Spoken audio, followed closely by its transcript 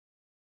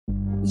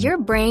Your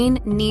brain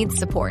needs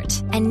support,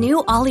 and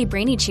new Ollie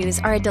Brainy Chews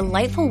are a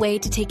delightful way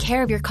to take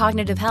care of your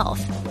cognitive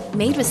health.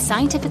 Made with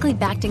scientifically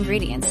backed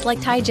ingredients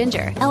like Thai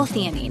ginger,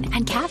 L-theanine,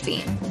 and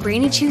caffeine,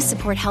 Brainy Chews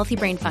support healthy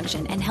brain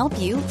function and help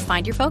you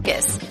find your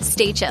focus,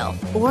 stay chill,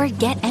 or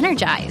get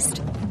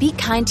energized. Be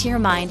kind to your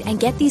mind and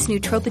get these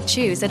nootropic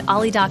chews at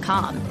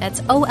ollie.com.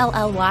 That's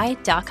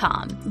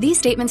OLLY.com. These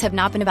statements have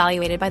not been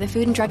evaluated by the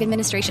Food and Drug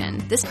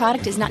Administration. This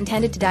product is not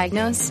intended to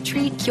diagnose,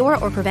 treat, cure,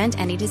 or prevent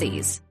any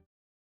disease.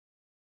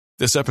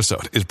 This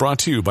episode is brought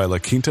to you by La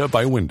Quinta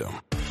by Wyndham.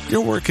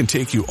 Your work can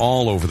take you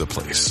all over the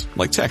place,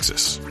 like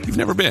Texas. You've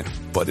never been,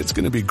 but it's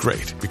going to be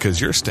great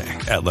because you're staying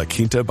at La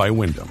Quinta by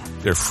Wyndham.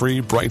 Their free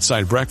Bright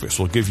Side breakfast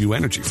will give you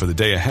energy for the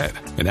day ahead.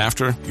 And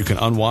after, you can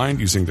unwind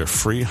using their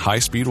free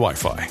high-speed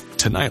Wi-Fi.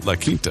 Tonight, La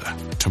Quinta.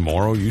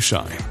 Tomorrow, you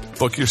shine.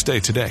 Book your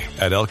stay today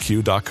at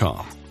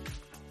LQ.com.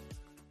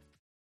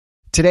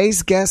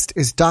 Today's guest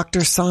is Dr.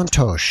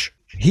 Santosh.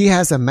 He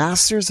has a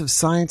Master's of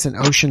Science in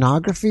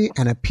Oceanography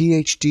and a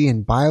PhD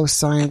in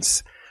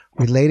Bioscience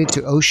related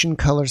to ocean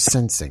color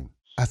sensing.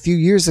 A few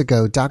years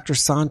ago, Dr.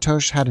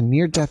 Santosh had a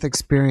near-death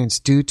experience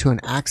due to an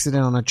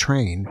accident on a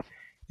train,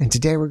 and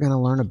today we're going to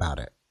learn about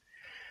it.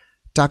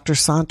 Dr.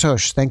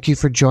 Santosh, thank you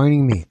for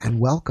joining me,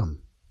 and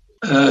welcome.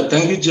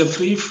 Thank you,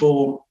 Jeffrey,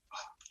 for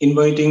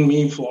inviting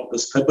me for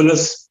this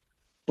fabulous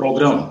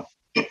program.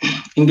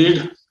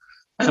 Indeed,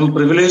 I am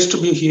privileged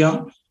to be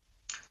here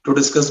to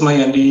discuss my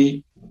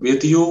NDE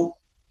with you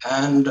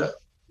and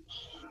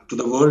to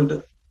the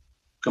world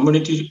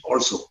community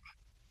also.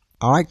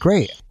 All right,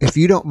 great. If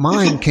you don't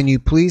mind, can you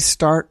please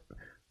start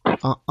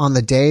on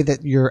the day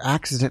that your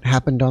accident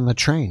happened on the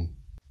train?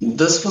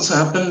 This was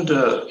happened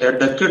a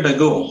decade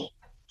ago.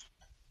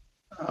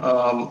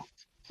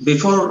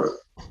 Before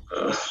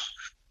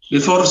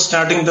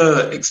starting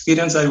the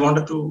experience, I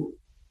wanted to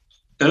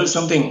tell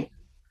something.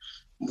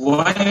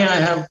 Why I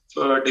have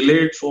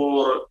delayed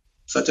for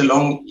such a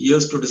long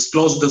years to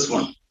disclose this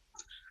one.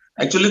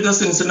 Actually,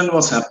 this incident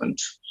was happened.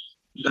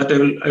 That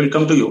I will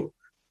come to you.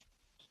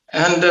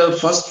 And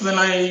first, when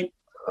I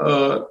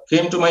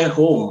came to my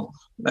home,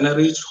 when I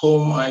reached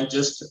home, I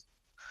just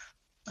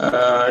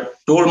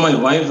told my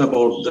wife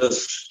about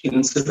this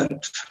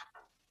incident.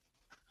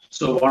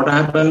 So what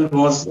happened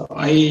was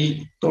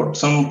I thought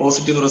some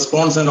positive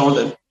response and all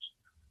that.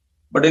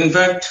 But in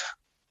fact,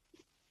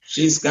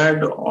 she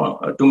scared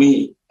to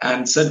me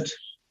and said,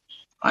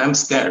 I am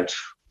scared.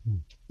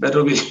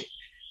 Better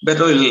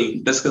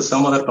we'll discuss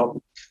some other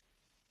topic.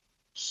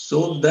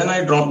 So then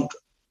I dropped.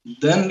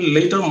 Then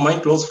later, my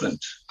close friend,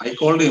 I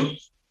called him.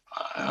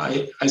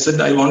 I said,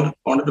 I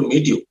wanted to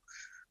meet you.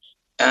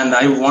 And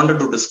I wanted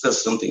to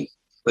discuss something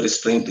very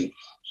strange thing.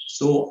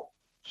 So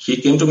he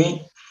came to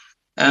me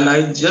and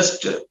I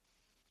just told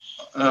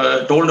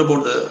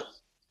about the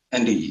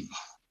NDE.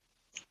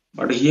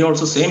 But he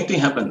also, same thing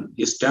happened.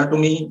 He stared to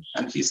me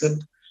and he said,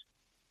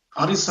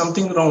 are you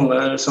something wrong?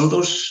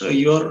 Santosh,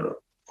 you're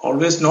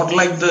always not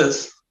like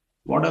this.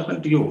 What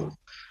happened to you?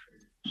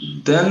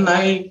 Then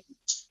I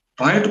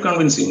tried to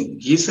convince him.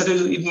 He said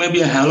it may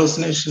be a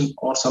hallucination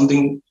or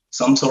something,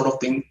 some sort of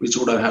thing which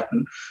would have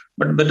happened.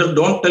 But better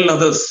don't tell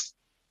others.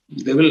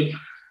 They will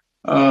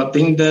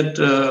think that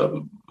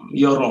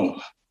you're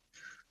wrong.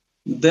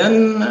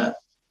 Then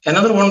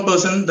another one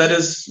person, that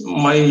is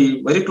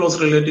my very close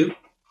relative,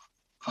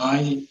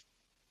 I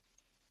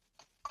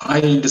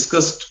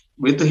discussed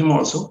with him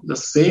also. The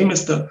same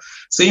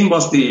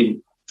was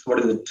the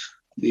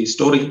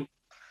story.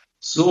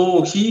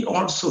 So he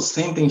also,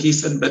 same thing, he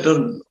said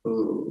better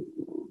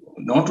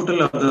not to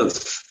tell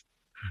others.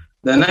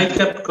 Then I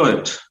kept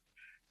quiet.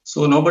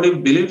 So nobody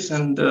believes,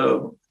 and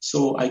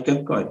so I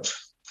kept quiet.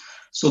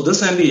 So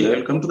this NDE,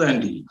 I'll come to the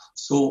NDE.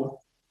 So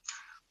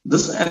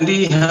this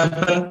NDE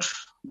happened,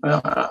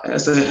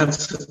 as I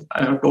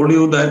have told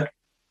you, that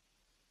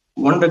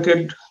 1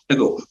 decade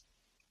ago.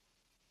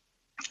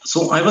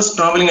 So I was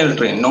traveling in a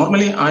train.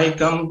 Normally I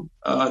come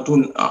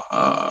to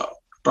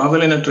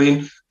travel in a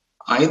train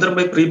either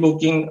by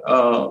pre-booking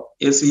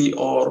AC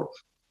or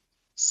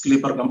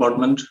sleeper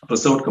compartment,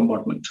 reserved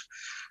compartment.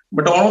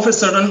 But all of a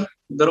sudden,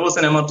 there was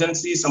an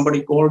emergency.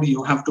 Somebody called,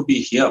 you have to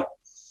be here.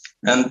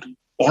 And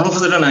all of a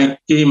sudden, I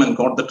came and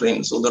got the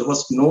train. So there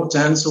was no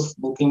chance of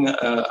booking,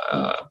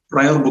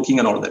 prior booking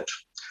and all that.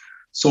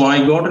 So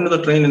I got into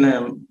the train in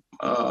a,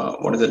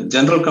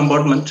 general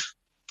compartment.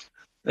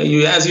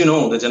 As you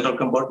know, the general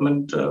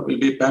compartment will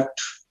be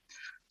packed.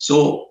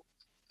 So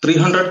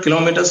 300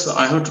 kilometers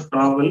I have to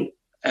travel.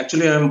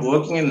 Actually, I am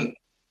working in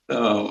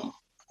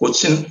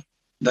Cochin,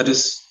 that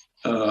is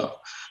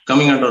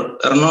coming under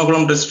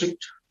Ernakulam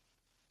district.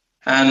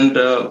 And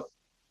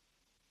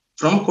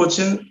from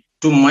Cochin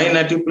to my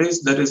native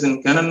place, that is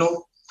in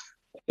Kannur,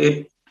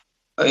 it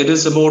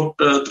is about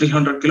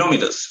 300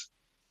 kilometers.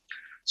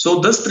 So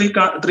this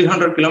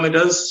 300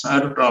 kilometers I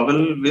had to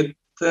travel with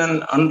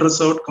an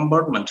unreserved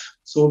compartment.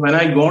 So when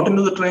I got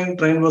into the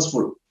train was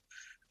full.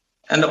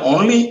 And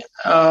only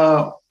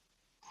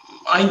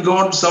I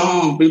got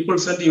some people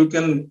said you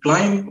can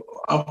climb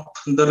up.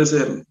 There is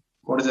a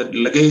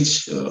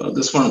luggage,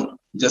 this one,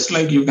 just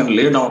like you can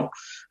lay down.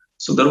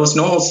 So there was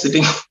no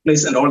sitting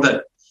place and all that.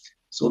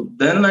 So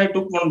then I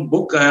took one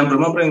book. I am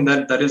remembering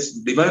that is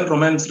Divine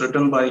Romance,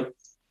 written by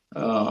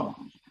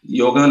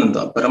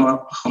Yogananda,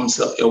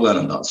 Paramahamsa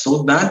Yogananda. So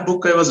that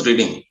book I was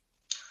reading.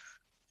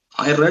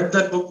 I read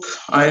that book.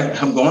 I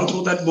have gone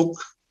through that book.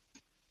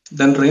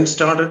 Then rain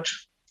started,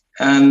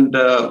 and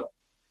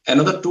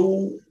another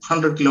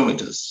 200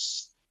 kilometers.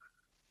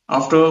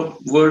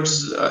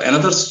 Afterwards,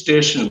 another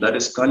station, that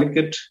is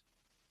Calicut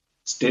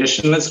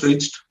station, was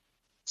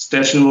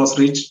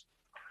reached.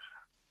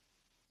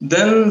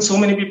 Then so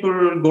many people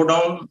go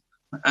down,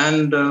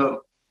 and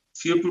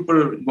few people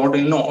got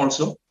in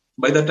also.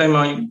 By that time,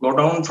 I got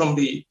down from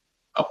the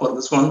upper,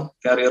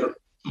 carrier,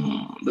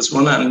 this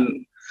one,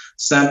 and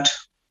sat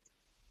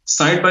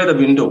side by the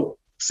window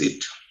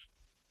seat.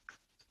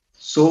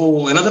 So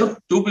another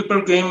two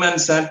people came and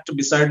sat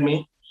beside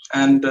me,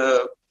 and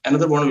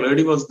another one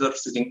lady was there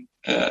sitting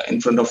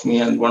in front of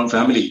me, and one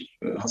family,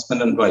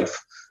 husband and wife.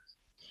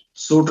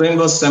 So train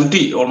was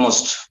empty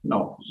almost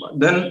now.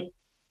 Then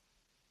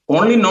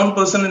only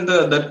non-person in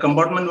that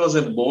compartment was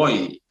a boy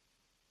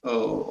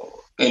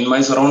in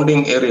my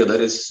surrounding area,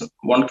 that is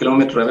 1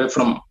 kilometer away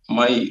from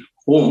my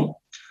home.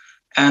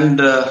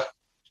 And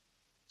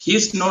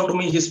he's not to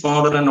me, his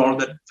father and all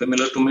that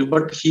familiar to me,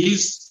 but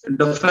he's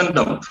deaf and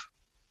dumb.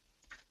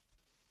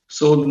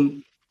 So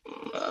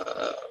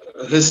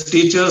his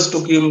teachers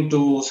took him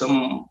to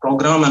some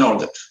program and all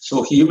that.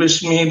 So he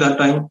wished me that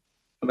time.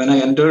 When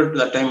I entered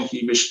that time,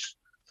 he wished.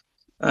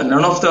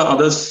 None of the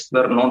others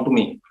were known to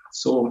me.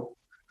 So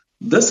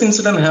this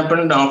incident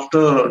happened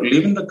after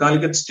leaving the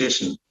Calicut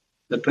station.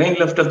 The train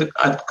left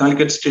at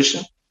Calicut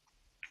station.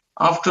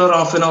 After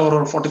half an hour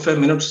or 45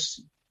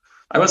 minutes,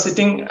 I was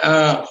sitting,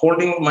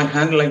 holding my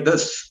hand like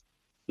this,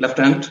 left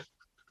hand.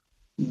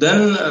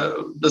 Then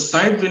the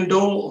side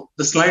window,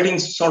 the sliding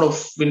sort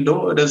of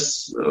window, it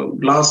is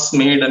glass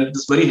made and it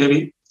is very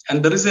heavy.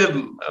 And there is a,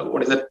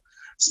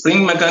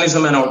 spring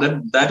mechanism and all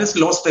that. That is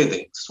lost, I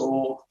think.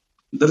 So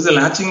there is a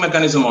latching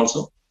mechanism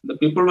also. The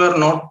people were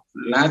not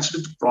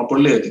latched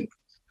properly, I think.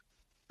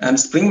 And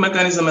spring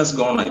mechanism has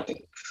gone, I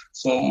think.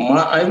 So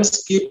I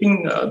was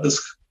keeping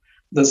this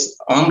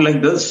arm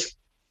like this.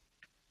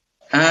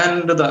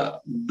 And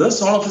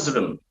this all of a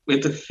sudden,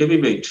 with a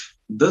heavy weight,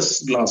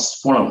 this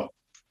glass fallen.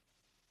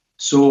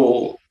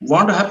 So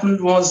what happened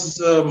was,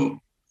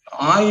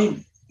 I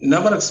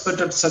never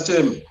expected such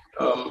a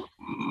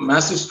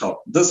massive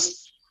shock. This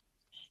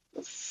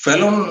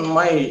fell on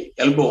my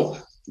elbow.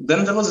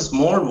 Then there was a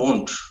small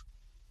wound.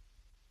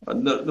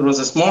 There was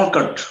a small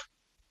cut.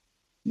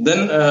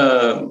 Then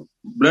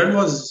blood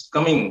was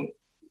coming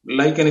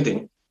like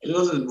anything.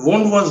 The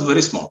wound was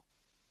very small.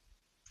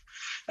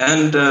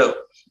 And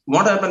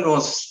what happened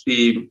was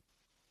the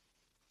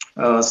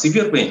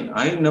severe pain.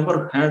 I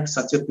never had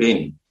such a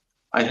pain.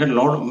 I had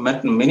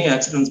met many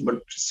accidents,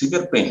 but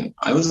severe pain.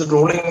 I was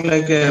rolling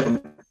like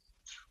you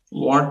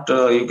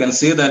can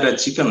say that a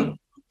chicken,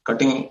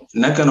 cutting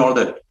neck and all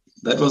that.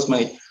 That was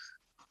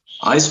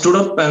I stood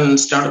up and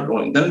started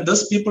rolling. Then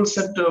these people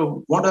said,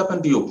 what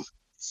happened to you?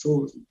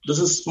 So this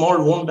is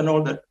small wound and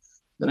all that.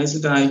 Then I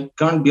said, I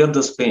can't bear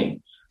this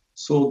pain.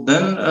 So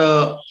then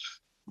I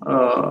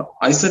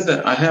said,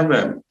 I have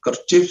a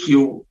kerchief,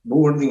 you do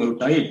one thing, you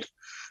tie it.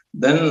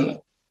 Then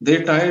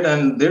they tied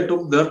and they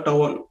took their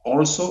towel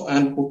also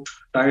and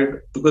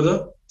tied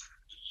together.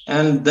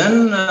 And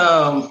then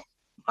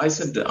I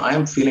said, I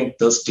am feeling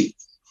thirsty.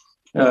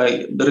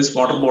 There is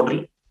water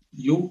bottle.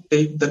 You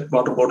take that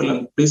water bottle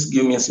and please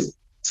give me a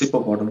sip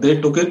of water.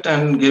 They took it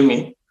and gave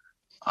me.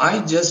 I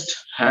just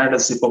had a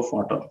sip of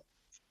water.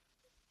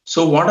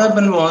 So what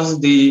happened was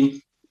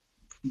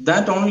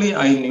that only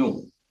I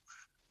knew.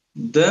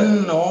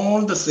 Then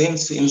all the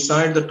saints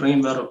inside the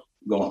train were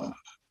gone.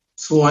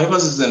 So I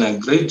was in a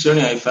great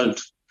journey, I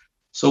felt.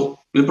 So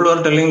people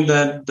were telling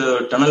that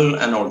the tunnel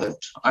and all that.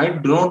 I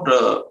do not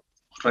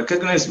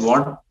recognize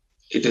what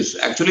it is.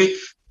 Actually,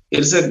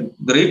 it's a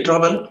great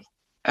travel.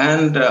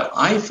 And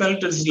I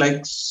felt it's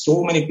like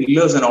so many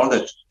pillars and all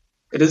that.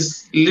 It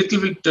is a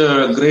little bit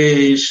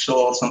grayish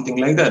or something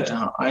like that.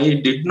 I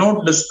did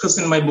not discuss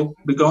in my book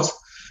because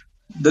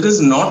that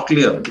is not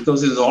clear,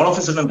 because it all of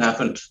a sudden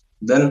happened.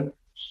 Then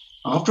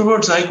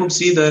afterwards, I could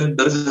see that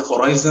there is a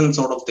horizon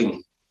sort of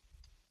thing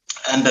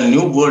and a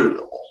new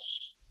world,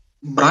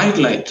 bright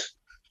light.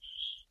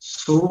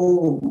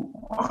 So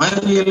I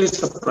really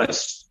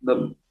surprised.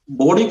 The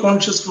body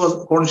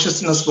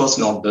consciousness was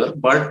not there,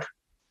 but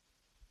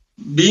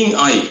being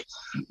I,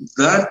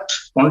 that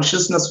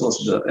consciousness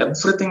was there.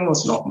 Everything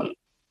was normal.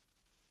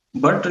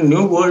 But a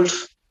new world,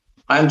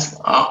 I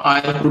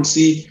could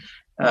see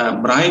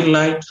bright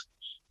light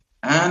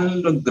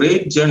and a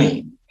great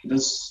journey. It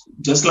is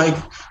just like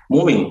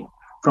moving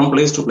from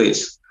place to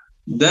place.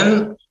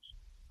 Then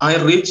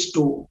I reached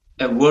to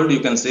a world,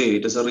 you can say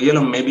it is a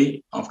realm,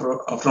 maybe after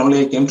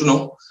only I came to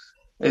know.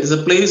 It is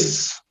a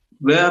place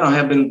where I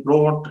have been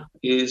brought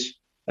is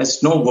a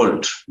snow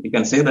world. You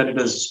can say that it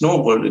is a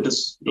snow world. It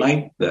is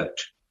like that.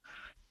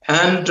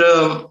 And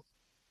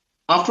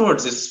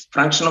afterwards, it's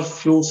fraction of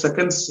few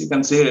seconds, you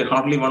can say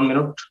hardly 1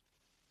 minute.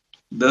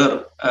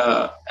 there.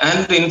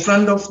 And in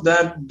front of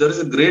that, there is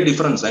a great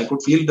difference. I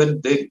could feel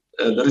that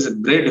there is a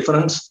great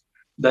difference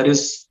that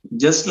is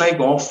just like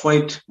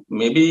off-white,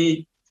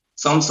 maybe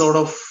some sort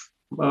of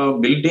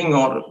building,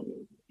 or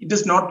it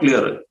is not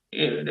clear.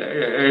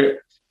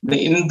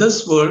 In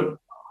this world,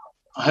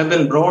 I have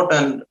been brought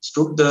and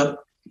stood there.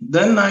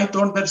 Then I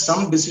thought that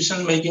some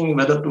decision making,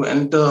 whether to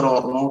enter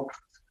or not.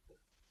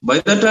 By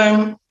the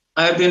time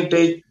I have been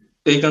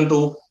taken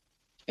to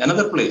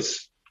another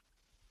place,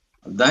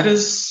 that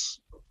is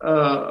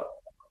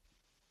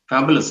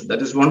fabulous.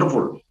 That is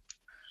wonderful.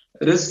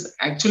 It is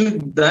actually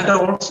that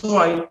also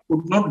I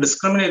could not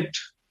discriminate.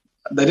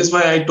 That is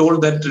why I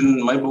told that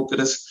in my book, it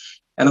is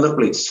another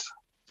place.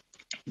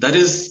 That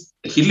is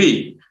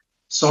hilly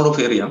sort of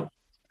area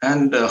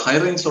and high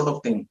range sort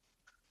of thing.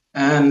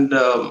 And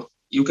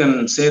you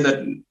can say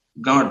that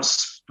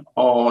gods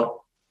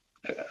or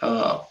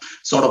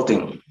sort of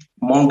thing,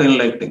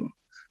 mountain-like thing.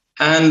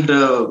 And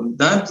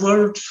that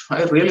world,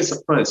 I really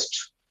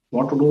surprised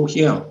what to do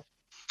here.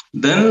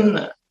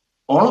 Then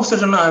all of a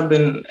sudden, I've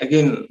been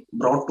again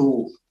brought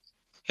to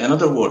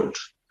another world.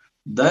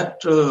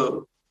 That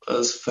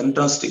was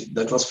fantastic.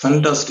 That was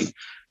fantastic.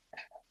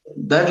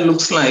 That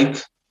looks like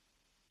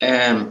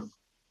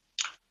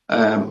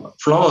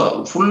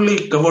flower,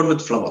 fully covered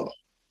with flower.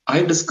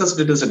 I discussed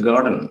it as a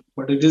garden,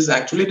 but it is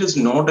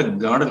not a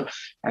garden.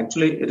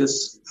 Actually, it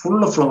is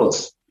full of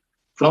flowers.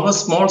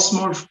 Flowers, small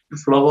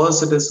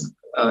flowers. It is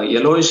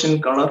yellowish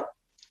in color,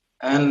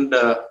 and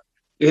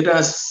it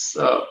has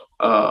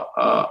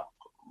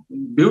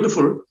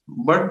beautiful.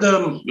 But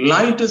the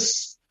light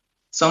is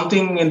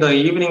something in the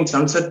evening,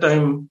 sunset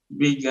time.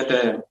 We get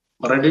a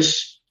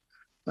reddish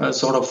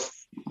sort of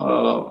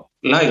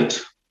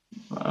light.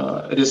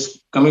 It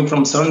is coming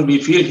from sun.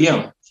 We feel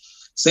here.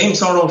 Same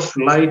sort of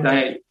light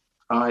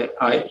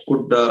I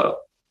could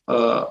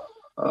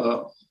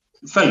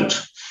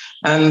felt,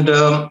 and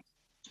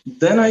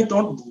then I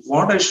thought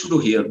what I should do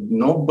here.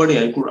 Nobody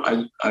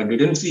I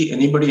didn't see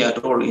anybody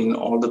at all in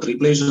all the three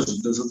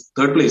places. This is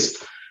third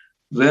place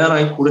where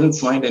I couldn't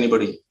find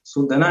anybody.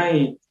 So then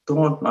I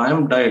thought I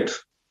am dead.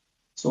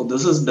 So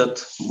this is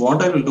death.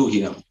 What I will do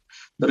here?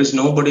 There is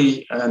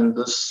nobody, and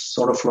this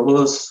sort of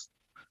flowers.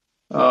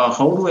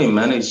 How do I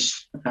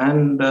manage?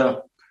 And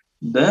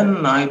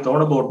then I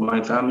thought about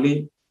my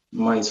family,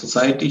 my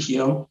society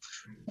here,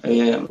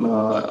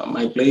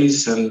 my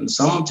place, and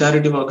some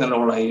charity work and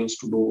all I used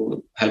to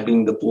do,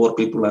 helping the poor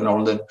people and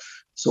all that.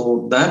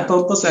 So that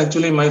purpose,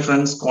 actually, my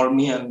friends called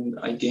me and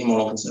I came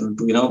all of a sudden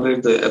to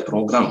inaugurate a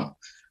program.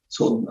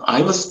 So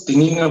I was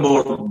thinking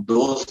about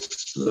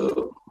those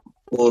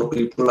poor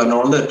people and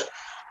all that.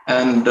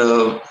 And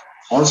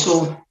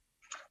also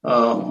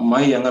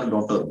my younger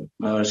daughter,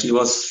 she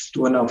was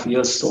 2.5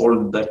 years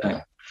old that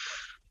time.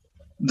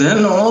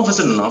 Then all of a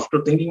sudden,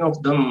 after thinking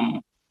of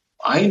them,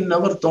 I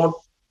never thought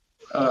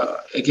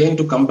again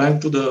to come back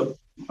to the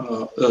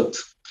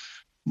earth.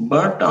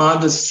 But at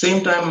the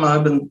same time,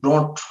 I've been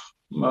brought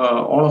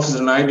all of a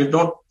sudden. I did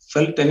not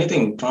felt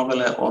anything,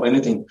 travel or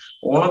anything.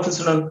 All of a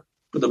sudden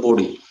to the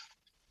body.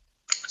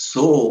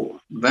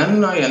 So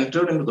when I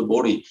entered into the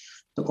body,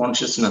 the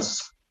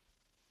consciousness,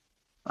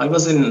 I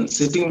was in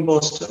sitting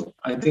posture.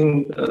 I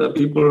think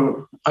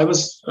people, I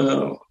was,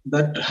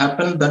 that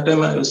happened that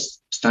time I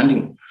was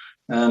standing.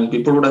 And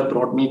people would have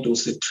brought me to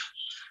sit.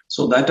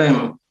 So that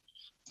time,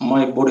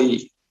 my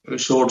body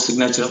showed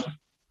signature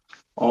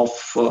of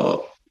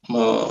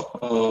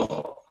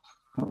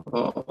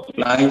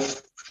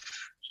life.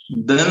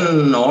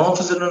 Then all of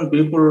a sudden,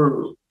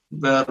 people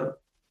were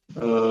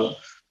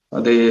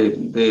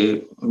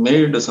they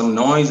made some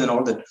noise and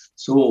all that.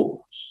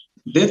 So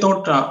they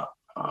thought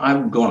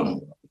I've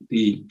gone.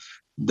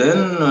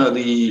 Then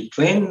the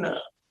train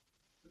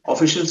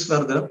officials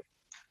were there.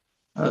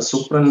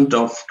 Superintendent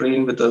of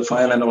train with a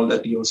file and all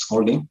that he was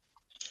holding,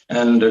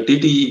 and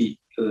TTE,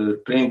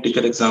 train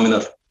ticket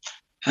examiner,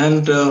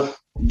 and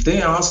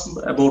they asked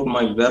about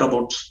my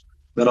whereabouts,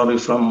 where are you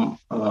from,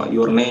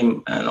 your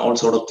name, and all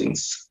sort of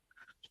things.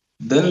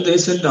 Then they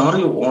said, are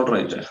you all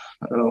right?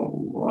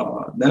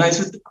 Then I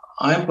said,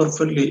 I am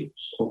perfectly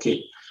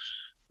okay.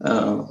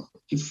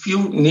 If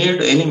you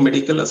need any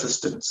medical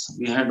assistance,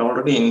 we had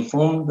already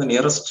informed the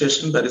nearest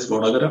station, that is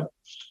Vadagara.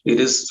 It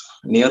is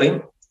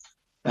nearing.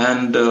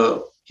 And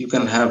you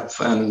can have,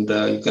 and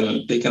you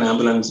can take an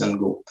ambulance and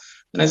go.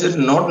 And I said,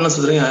 not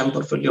necessary, I am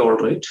perfectly all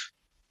right.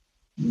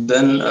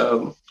 Then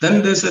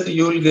they said,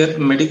 you will get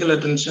medical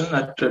attention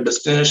at a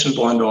destination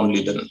point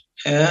only. Then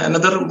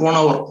another 1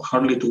 hour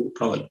hardly to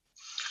travel.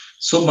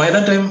 So by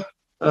that time,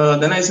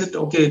 then I said,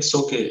 okay, it's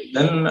okay.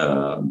 Then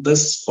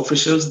this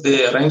officials,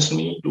 they arranged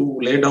me to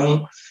lay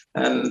down,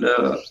 and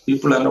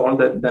people and all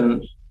that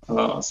then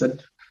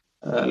said,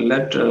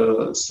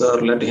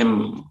 let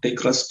him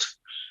take rest.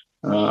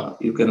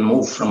 You can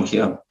move from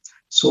here.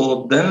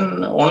 So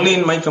then only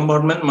in my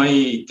compartment,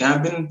 my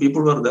cabin,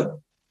 people were there.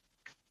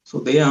 So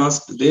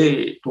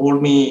they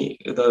told me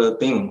the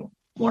thing,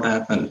 what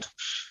happened.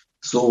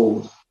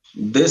 So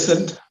they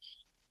said,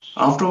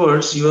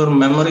 afterwards, your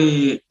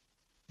memory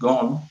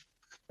gone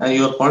and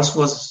your pulse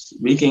was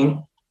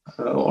weakening.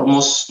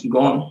 almost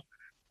gone.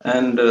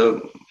 And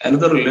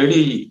another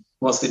lady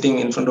was sitting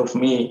in front of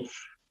me.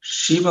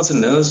 She was a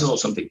nurse or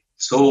something.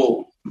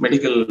 So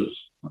medical,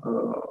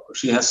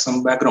 she has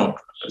some background,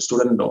 a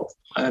student of,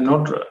 I am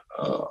not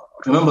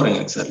remembering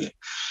exactly.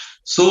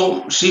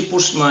 So she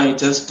pushed my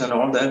chest and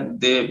all that.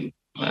 They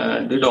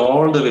did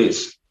all the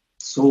ways.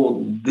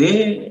 So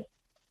they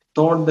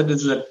thought that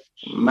is a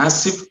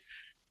massive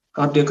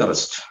cardiac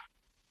arrest.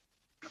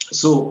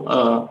 So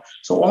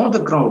all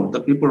the crowd,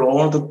 the people,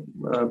 all the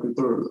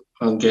people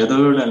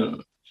gathered,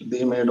 and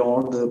they made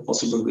all the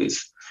possible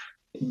ways.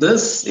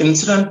 This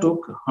incident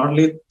took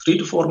hardly 3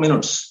 to 4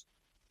 minutes.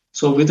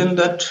 So within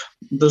that,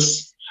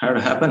 this had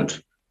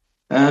happened.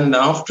 And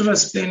after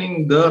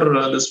explaining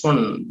this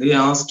one, they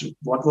asked,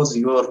 what was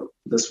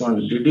this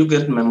one? Did you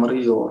get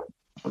memory or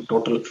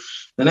total?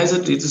 Then I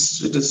said, it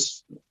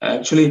is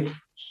actually,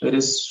 it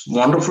is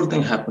wonderful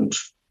thing happened.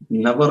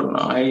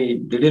 I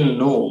didn't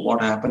know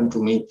what happened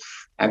to me.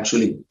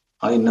 Actually,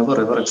 I never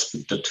ever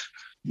expected.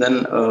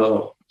 Then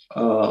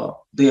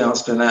they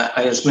asked, and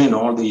I explained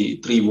all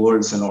the 3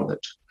 words and all that.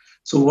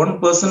 So one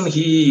person,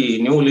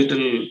 he knew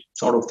little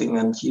sort of thing,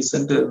 and he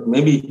said,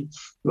 maybe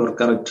you are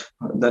correct.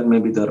 That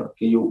maybe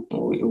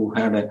you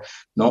had an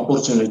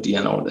opportunity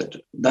and all that.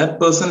 That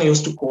person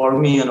used to call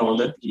me and all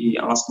that. He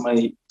asked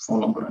my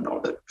phone number and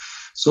all that.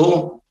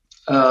 So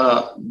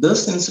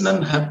this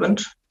incident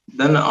happened.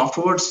 Then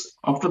afterwards,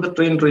 after the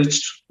train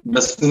reached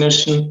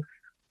destination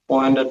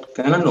point at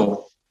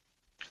Kannur,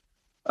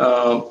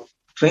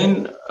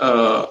 train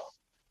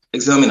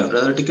examiner,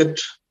 the ticket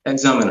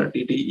examiner,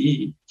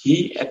 TTE,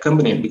 he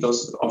accompanied,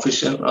 because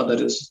official, that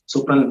is,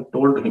 Supran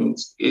told him,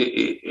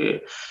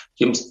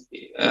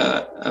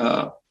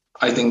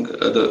 I think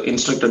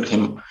instructed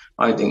him,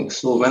 I think.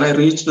 So when I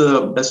reached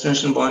the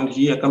destination point,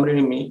 he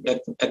accompanied me,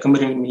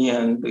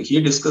 and he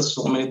discussed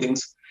so many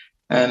things.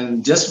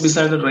 And just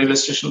beside the railway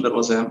station, there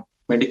was a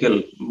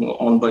medical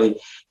owned by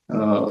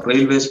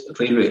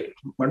railway.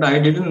 But I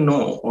didn't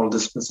know all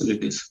these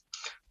facilities.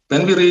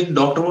 When we reached,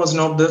 doctor was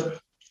not there.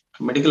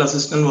 Medical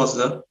assistant was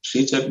there.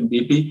 She checked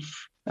BP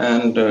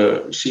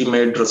and she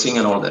made dressing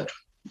and all that.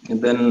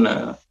 And then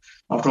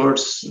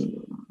afterwards,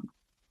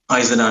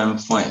 I said, I'm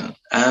fine.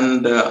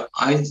 And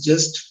I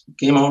just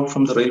came out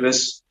from the railway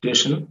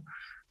station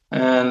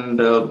and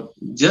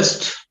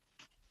just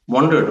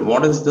wondered,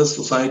 what is this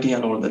society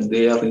and all that?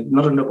 They are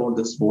ignorant about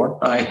this. What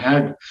I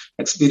had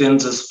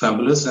experienced is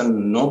fabulous,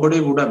 and nobody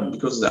would have,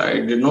 because I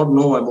did not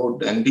know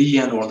about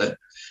NDE and all that.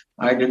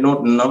 I did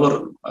not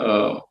never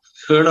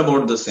heard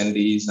about this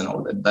NDEs and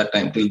all that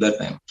time, till that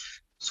time.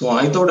 So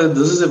I thought that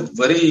this is a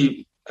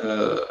very,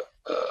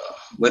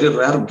 very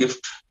rare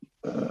gift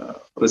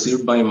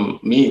received by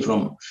me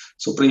from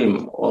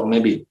Supreme, or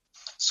maybe.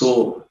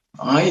 So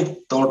I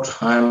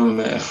thought I'm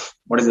a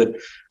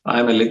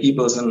lucky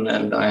person,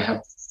 and I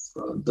have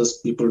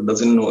this people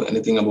doesn't know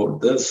anything about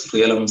this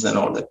realms and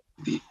all that,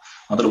 the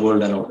other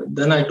world and all that.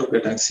 Then I took a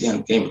taxi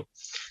and came.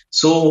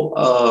 So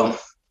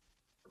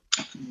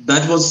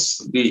that was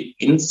the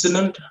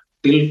incident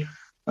till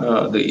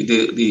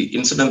the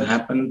incident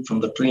happened from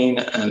the train,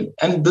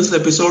 and this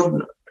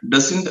episode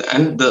doesn't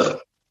end there.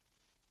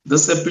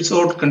 This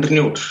episode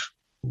continued.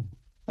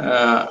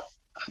 That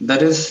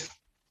is,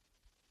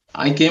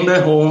 I came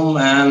back home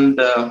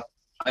and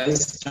I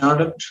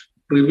started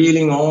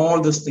revealing all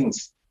these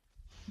things.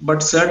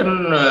 But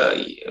certain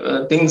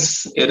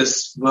things, it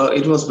is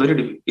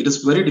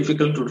very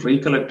difficult to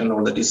recollect and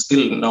all that is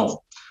still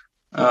now.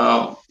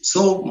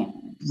 So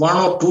 1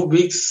 or 2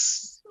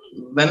 weeks,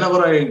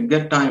 whenever I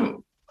get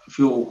time, a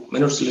few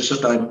minutes leisure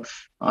time,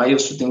 I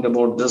used to think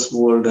about this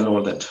world and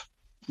all that.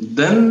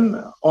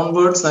 Then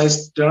onwards, I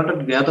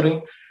started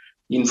gathering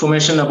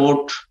information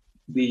about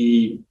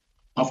the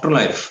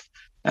afterlife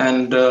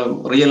and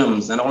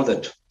realms and all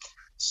that.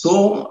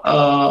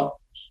 So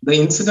the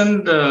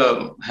incident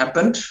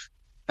happened,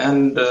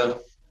 and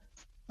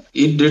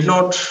it did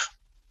not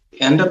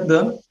end up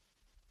there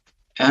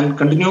and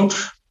continued.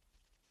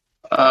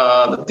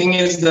 The thing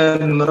is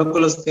that the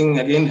miraculous thing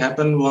again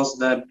happened was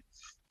that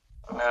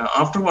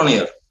after 1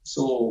 year,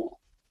 so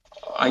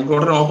I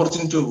got an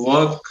opportunity to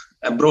work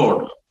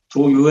abroad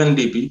through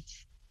UNDP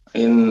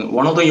in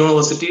one of the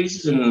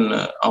universities in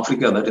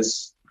Africa, that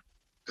is,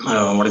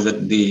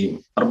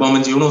 the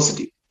Arbamanj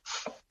University.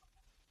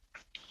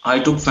 I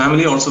took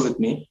family also with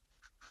me.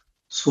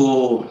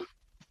 So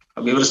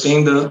we were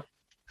staying there.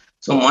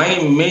 So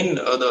my main,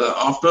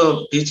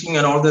 after teaching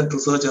and all that,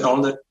 research and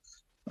all that,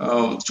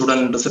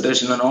 student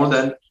dissertation and all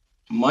that,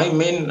 my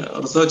main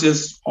research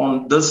is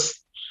on this,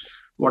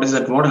 what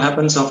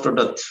happens after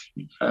death,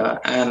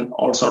 and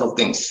all sort of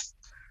things.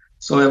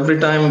 So every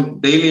time,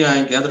 daily,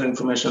 I gather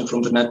information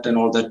from the net and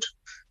all that.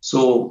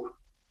 So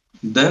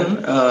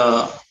then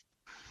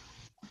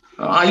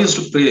I used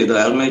to pray the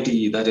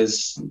Almighty, that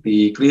is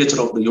the creator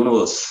of the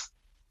universe,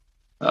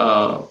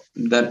 that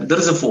there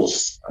is a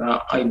force.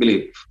 I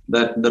believe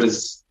that there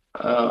is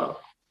a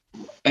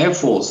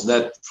force.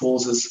 That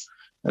force is,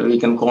 we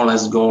can call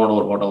as God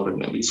or whatever it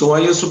may be. So I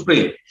used to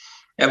pray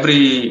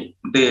every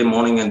day,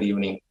 morning and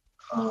evening.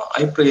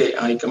 I pray,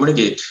 I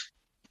communicate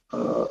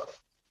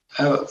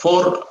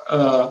for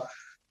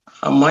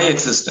my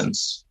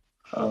existence,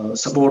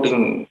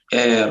 supporting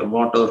air,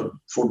 water,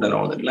 food, and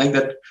all that. Like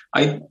that,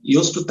 I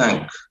used to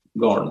thank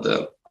God,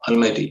 the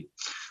Almighty.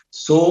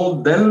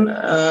 So then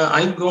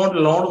I got a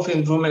lot of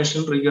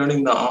information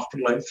regarding the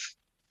afterlife.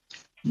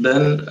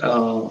 Then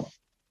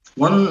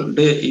one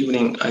day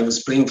evening, I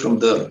was praying from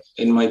there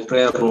in my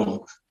prayer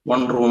room.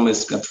 One room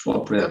is kept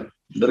for prayer.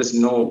 There is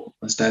no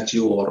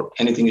statue or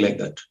anything like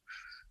that.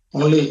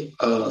 Only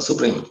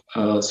Supreme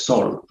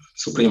Soul,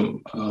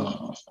 Supreme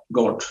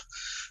God.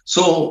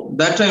 So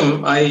that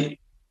time I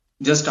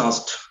just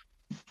asked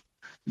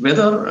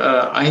whether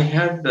I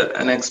had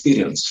an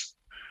experience,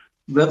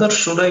 whether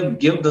should I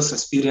give this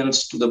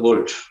experience to the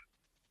world?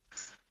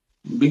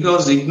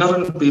 Because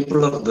ignorant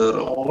people are there,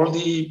 all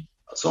the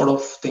sort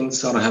of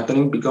things are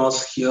happening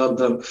because here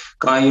the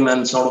crime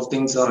and sort of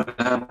things are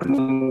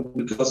happening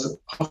because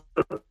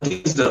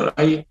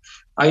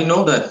I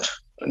know that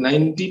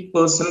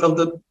 90% of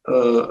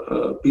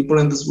the people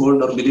in this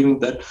world are believing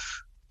that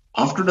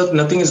after death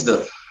nothing is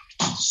there.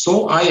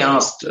 So I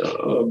asked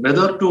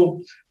whether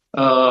to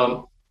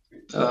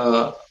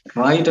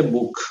write a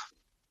book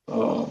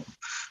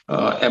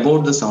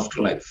about this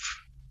afterlife.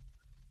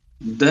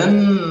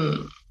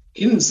 Then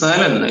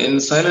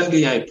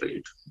silently I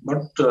prayed,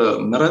 but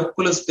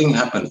miraculous thing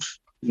happened.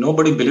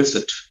 Nobody believes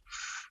it.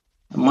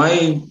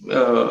 My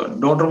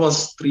daughter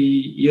was 3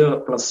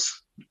 years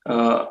plus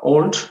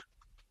old.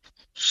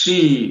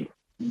 She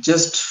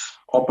just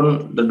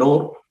opened the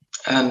door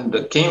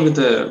and came with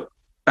a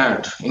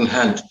pad in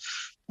hand,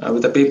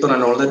 with a paper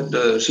and all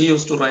that. She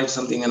used to write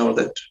something and all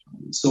that.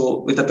 So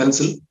with a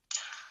pencil.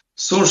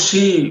 So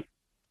she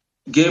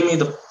gave me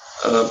the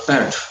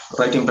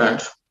writing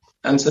pad,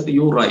 and said,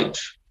 "You write."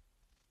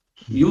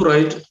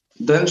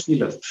 Then she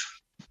left.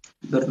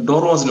 The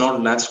door was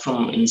not latched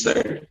from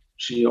inside.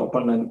 She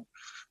opened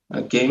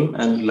and came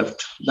and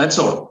left. That's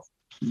all.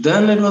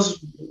 Then it was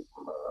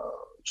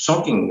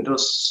shocking. It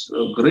was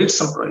a great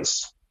surprise.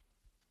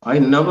 I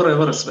never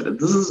ever expected.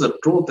 This is the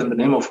truth in the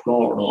name of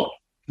God or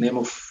name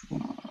of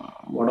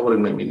whatever it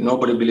may be.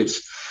 Nobody believes.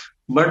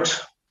 But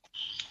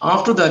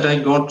after that, I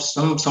got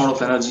some sort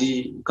of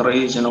energy,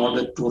 courage, and all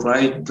that to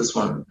write this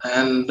one.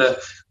 And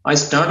I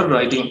started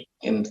writing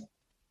in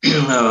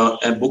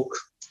a book,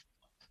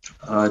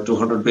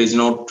 200-page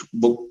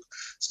notebook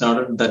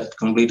started, that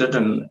completed,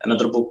 and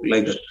another book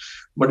like that.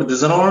 But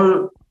these are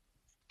all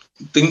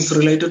things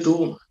related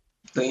to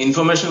the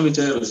information which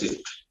I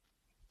received.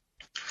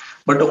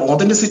 But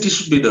authenticity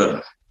should be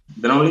there.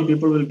 Then only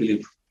people will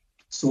believe.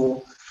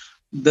 So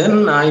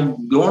then I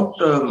got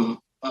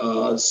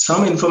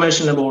some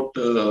information about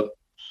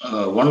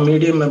one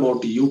medium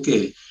about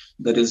UK,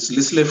 that is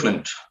Leslie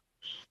Flint,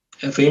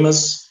 a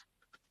famous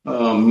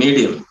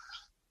medium.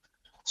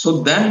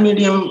 So that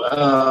medium,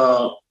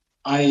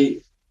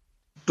 I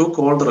took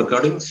all the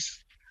recordings,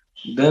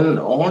 then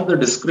all the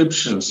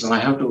descriptions, I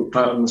have to,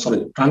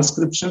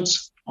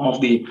 transcriptions of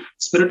the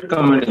spirit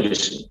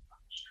communication.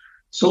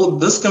 So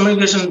this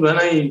communication, when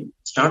I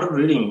started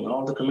reading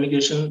all the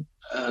communication,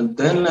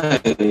 then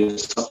I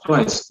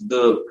surprised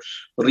the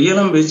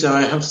realm which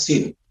I have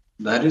seen.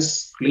 That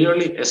is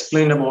clearly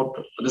explained about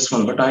this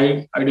one, but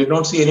I did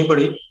not see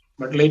anybody.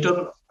 But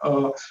later,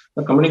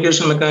 the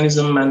communication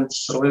mechanism and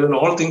survival,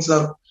 all things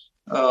are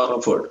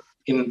referred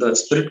in the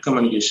spirit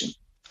communication.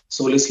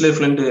 So Leslie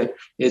Flint,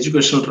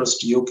 Education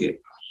Trust, UK.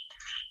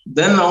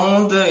 Then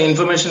all the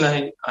information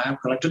I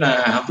have collected,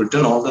 I have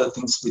written all the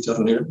things which are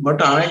needed.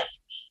 But I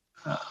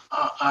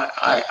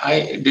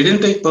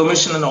didn't take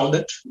permission and all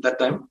that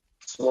time.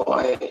 So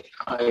I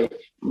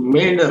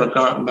made a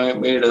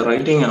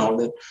writing and all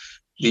that,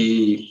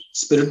 the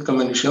spirit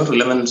communication,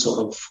 relevant sort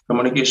of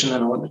communication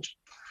and all that.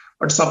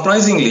 But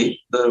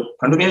surprisingly, the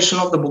continuation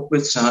of the book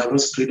which I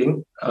was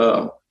reading,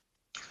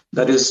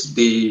 that is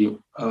the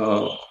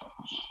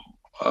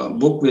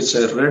book which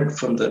I read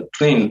from the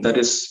train, that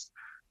is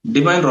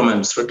Divine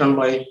Romance, written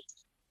by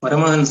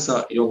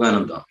Paramahansa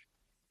Yogananda.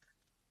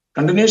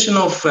 Continuation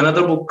of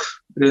another book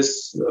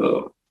is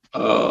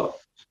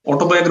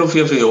Autobiography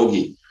of a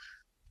Yogi.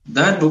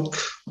 That book,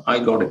 I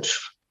got it.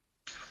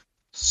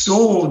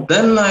 So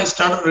then I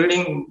started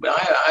reading.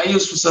 I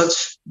used to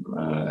search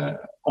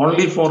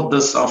only for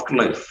this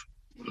afterlife.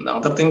 The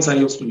other things I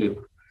used to live.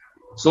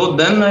 So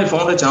then I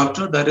found a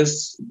chapter, that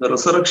is the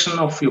resurrection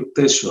of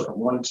Yukteswar,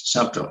 one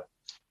chapter.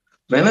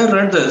 When I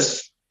read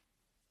this,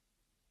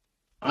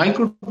 I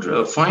could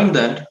find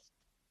that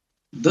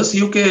this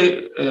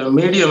UK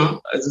medium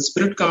as a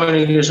spirit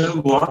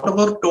communication,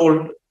 whatever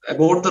told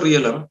about the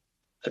realm,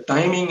 the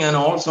timing and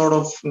all sort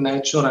of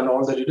nature and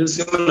all that, it is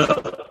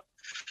similar.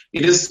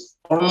 It is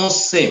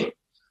almost same.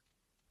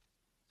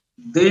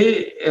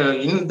 They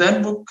in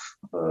that book,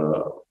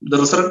 the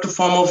resurrected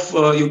form of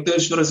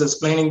Yukteswar is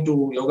explaining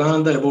to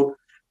Yogananda about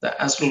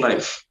the astral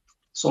life.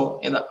 So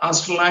in the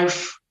astral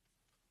life,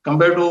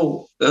 compared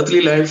to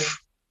earthly life,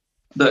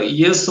 the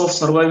years of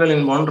survival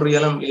in one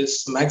realm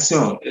is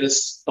maximum,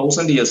 is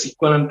 1,000 years,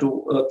 equivalent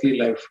to earthly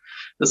life.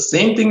 The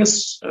same thing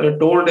is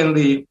told in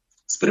the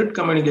spirit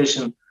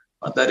communication,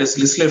 that is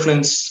Leslie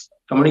Flynt's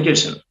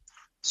communication.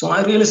 So I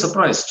really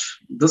surprised.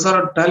 These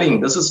are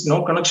telling, this is no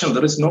connection,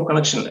 there is no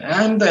connection.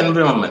 And the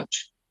environment,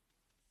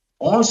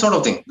 all sort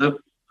of things. The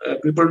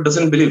people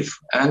doesn't believe.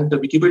 And the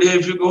Wikipedia,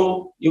 if you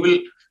go, you will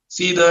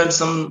see that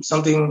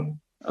something,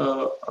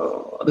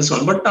 this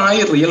one. But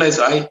I realized,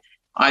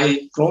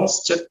 I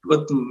cross-checked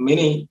with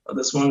many,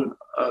 this one,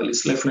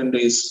 Leslie Flynt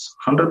is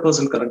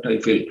 100% correct, I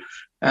feel.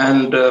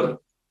 And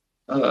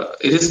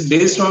it is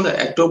based on the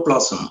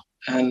ectoplasm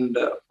and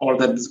all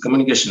that is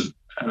communication.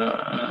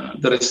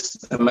 There is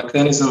a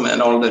mechanism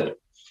and all that.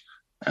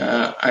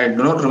 I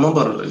do not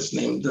remember his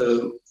name.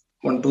 The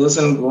one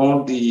person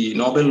got the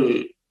Nobel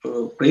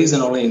Prize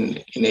and all in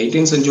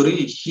 18th century.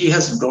 He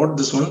has brought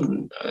this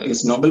one.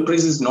 His Nobel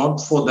Prize is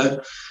not for that,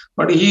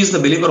 but he is the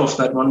believer of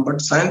that one.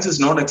 But science is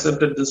not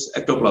accepted this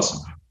ectoplasm.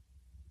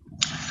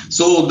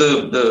 So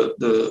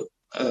that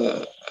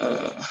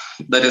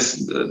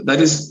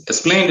is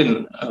explained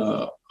in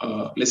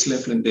Leslie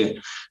Flynt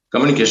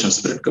communication,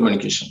 spirit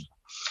communication.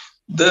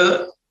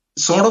 The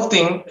sort of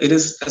thing, it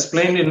is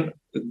explained in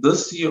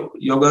this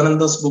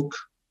Yogananda's book.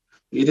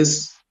 It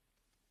is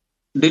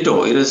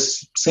ditto. It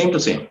is same to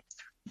same.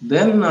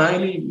 Then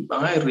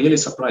I really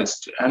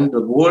surprised. And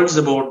the words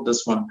about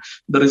this one,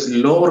 there is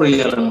lower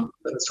realm,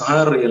 there is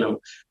higher realm.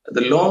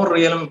 The lower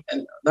realm,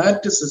 and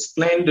that is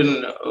explained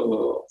in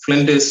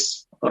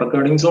Flint's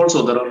recordings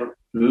also. There are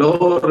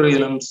lower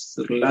realms,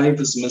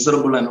 life is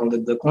miserable and all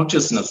that, the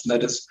consciousness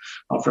that is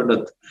after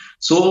death.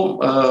 So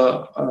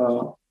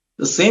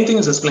the same thing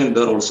is explained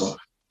there also.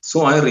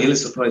 So I really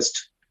surprised.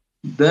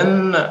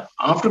 Then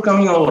after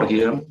coming over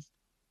here,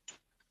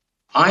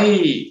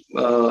 I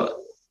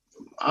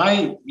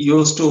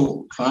used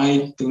to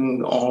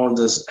writing all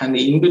this, and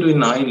in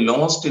between I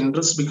lost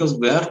interest because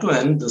where to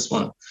end this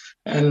one,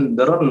 and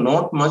there are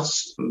not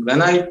much.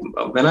 When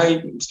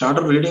I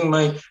started reading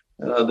my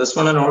this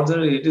one and all that,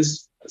 it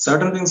is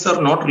certain things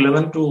are not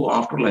relevant to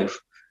afterlife,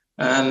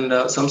 and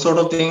some sort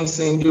of things,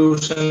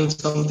 intuition,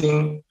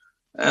 something,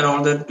 and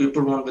all that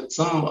people want with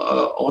some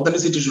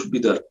authenticity should be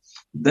there.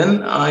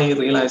 Then I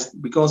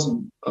realized, because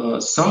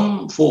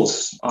some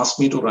force asked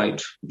me to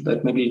write,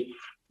 that maybe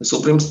the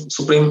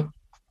supreme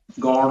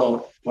God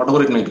or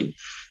whatever it may be.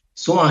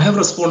 So I have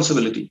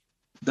responsibility.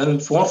 Then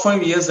 4 or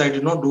 5 years I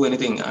did not do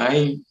anything.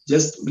 I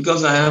just,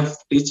 because I have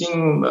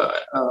teaching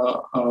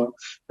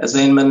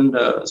assignment,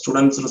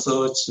 students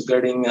research,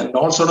 guiding, and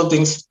all sort of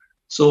things.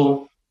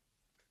 So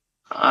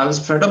I was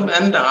fed up,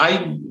 and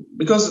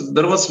because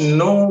there was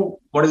no,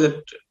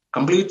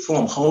 complete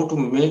form, how to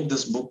make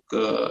this book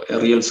a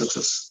real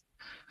success.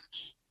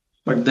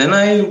 But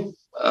then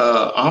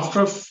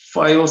after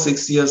 5 or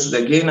 6 years,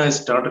 again, I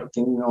started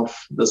thinking of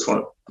this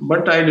one.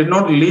 But I did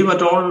not leave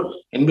at all.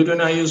 In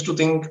between, I used to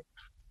think,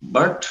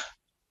 but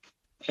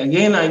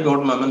again, I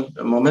got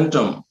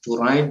momentum to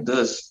write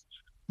this.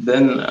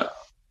 Then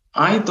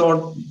I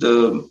thought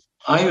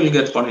I will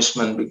get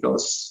punishment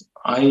because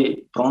I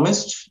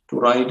promised to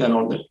write and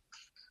all that.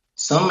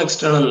 Some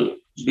external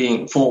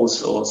being,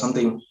 force or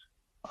something,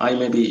 I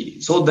may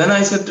be. So then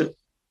I said,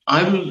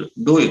 I will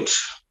do it.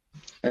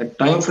 A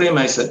time frame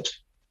I said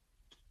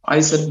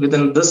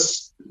within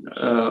this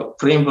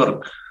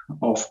framework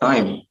of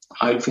time,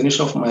 I'll finish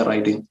off my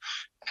writing.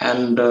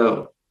 And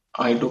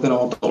I took an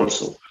oath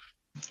also.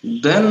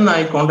 Then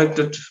I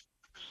contacted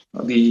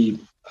the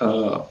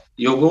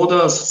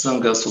Yogoda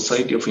Sangha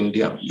Society of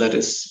India. That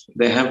is,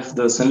 they have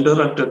the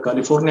center at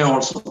California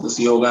also, this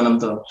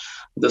Yogananda,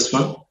 this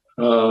one.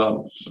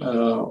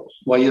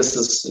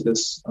 YSS, it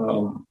is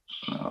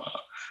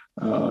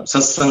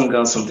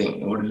Satsanga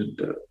something, what is it?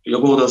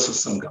 Yogoda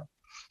Satsanga.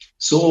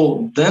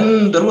 So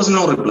then there was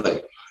no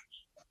reply.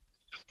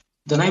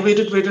 Then I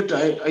waited.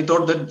 I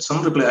thought that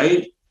some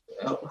reply.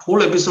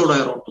 Whole episode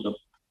I wrote to them,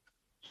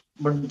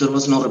 but there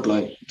was no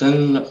reply.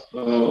 Then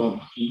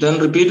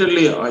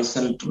repeatedly I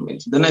sent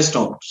mails. Then I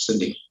stopped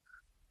sending.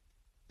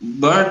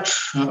 But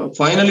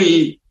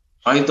finally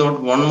I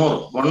thought one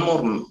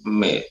more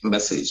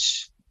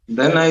message.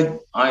 Then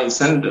I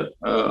sent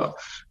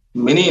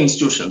many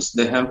institutions.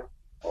 They have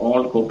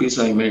all copies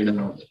I made and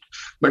all that.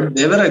 But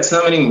they were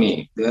examining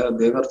me.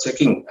 They were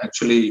checking.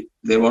 Actually,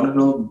 they want to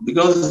know,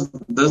 because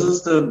this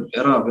is the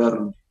era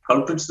where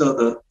culprits are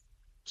there.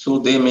 So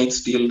they make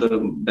steal the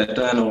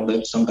data and all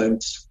that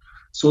sometimes.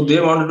 So they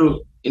wanted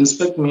to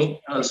inspect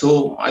me.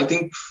 So I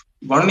think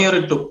 1 year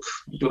it took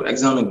to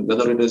examine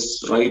whether it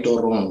is right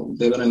or wrong.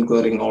 They were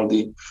inquiring all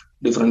the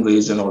different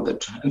ways and all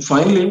that. And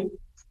finally,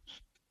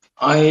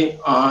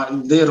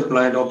 they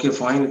replied, okay,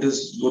 fine, it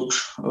is good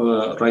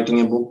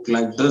writing a book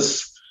like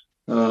this.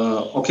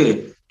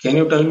 Okay, can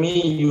you tell me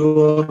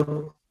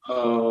your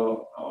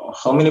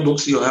how many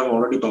books you have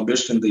already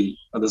published in the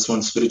this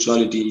one,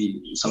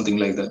 spirituality, something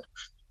like that.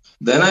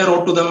 Then I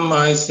wrote to them,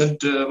 I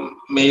sent,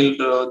 mailed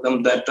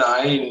them that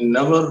I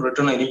never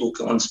written any book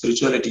on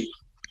spirituality.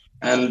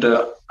 And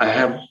I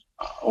have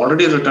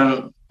already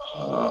written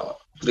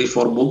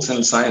 3-4 books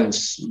in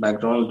science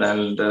background,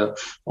 and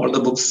all the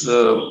books,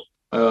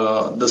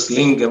 this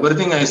link,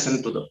 everything I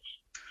sent to them.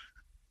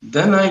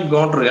 Then I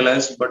got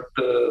realized, but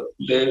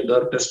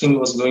the testing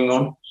was going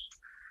on.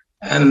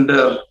 And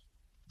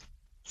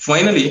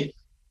finally,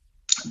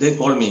 they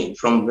called me.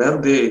 From where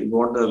they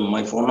got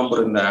my phone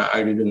number, and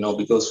I didn't know,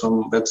 because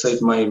from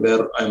website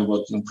where I'm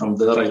working from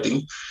there, I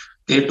think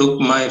they took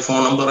my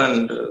phone number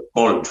and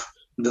called.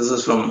 This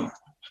is from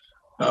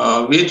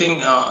I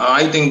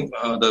think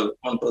the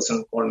one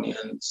person called me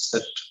and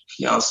said,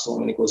 he asked so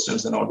many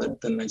questions and all that.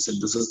 Then I said,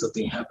 this is the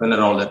thing happened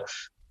and all that. I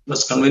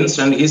was convinced,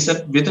 and he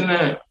said, within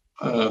a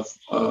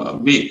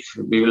week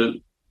we will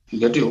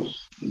get you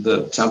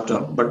the chapter,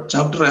 but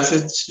chapter as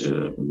such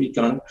we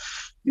can't.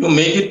 You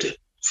make it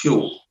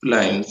few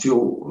lines,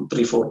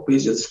 3-4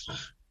 pages,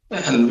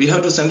 and we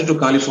have to send it to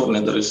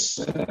California. There is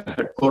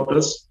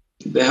headquarters.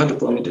 They have to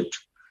permit it.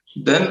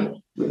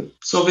 Then,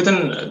 so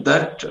within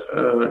that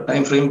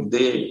time frame,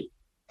 they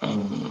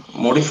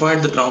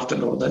modified the draft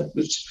and all that,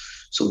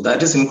 so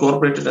that is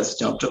incorporated as a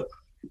chapter.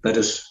 That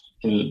is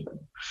in.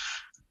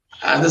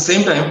 At the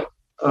same time,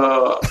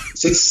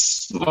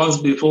 6 months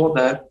before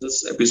that,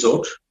 this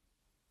episode,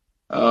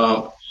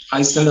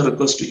 I sent a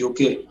request to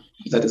UK,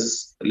 that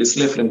is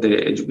Leslie Flint,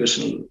 the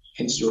Educational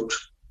Institute.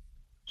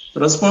 The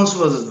response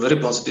was very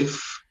positive.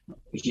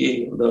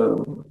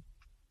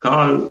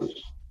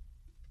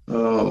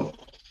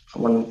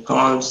 One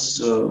Carl's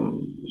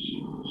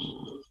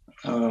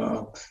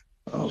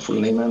full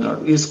name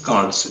is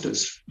Carl's. It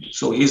is.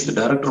 So he's the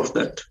director of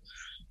that,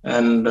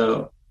 and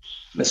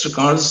Mr.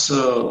 Carl's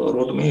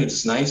wrote me.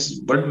 It's nice,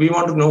 but we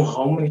want to know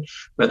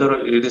whether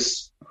it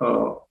is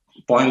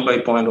point by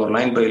point or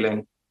line by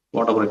line,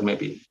 whatever it may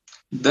be.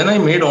 Then I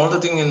made all the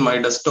thing in my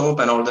desktop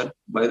and all that.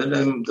 By the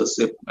time this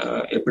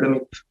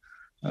epidemic,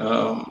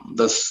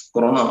 this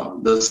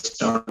corona, this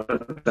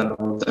started and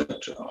all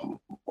that,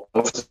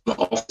 office,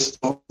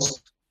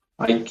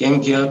 I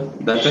came here.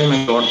 That time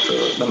I got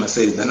the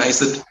message. Then I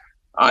said,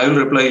 I will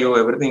reply you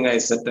everything I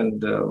said,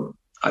 and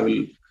I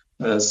will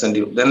send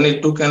you. Then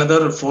it took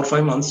another 4 or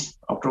 5 months.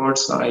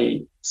 Afterwards,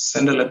 I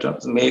sent a letter,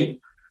 mail.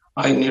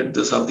 I need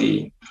this of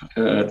the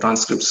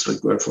transcripts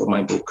required for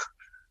my book.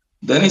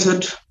 Then he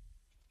said,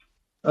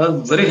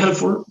 very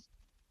helpful.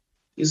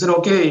 He said,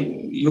 okay,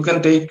 you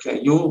can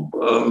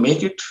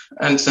make it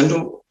and send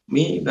to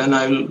me. Then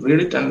I will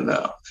read it. And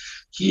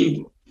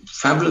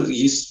fabulous.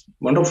 He's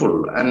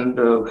wonderful and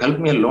helped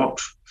me a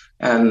lot,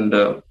 and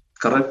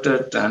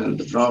corrected and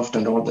draft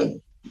and all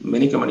that.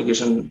 Many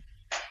communication.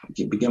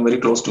 He became very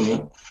close to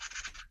me.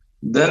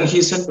 Then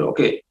he said,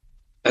 okay,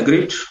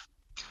 agreed.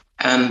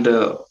 And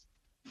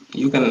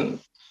you can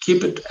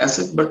keep it as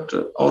it, but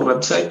our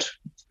website,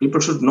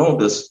 people should know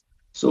this.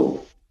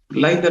 So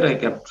like that, I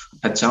kept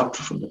a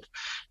chapter from that.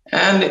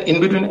 And in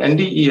between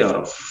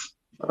NDERF,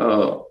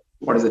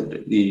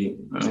 the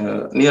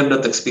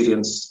Near-Death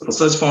Experience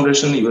Research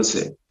Foundation,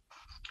 USA.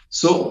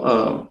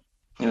 So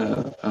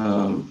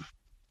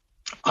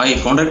I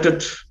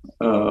contacted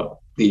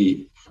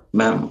the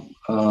ma'am.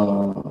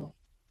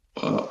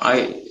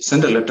 I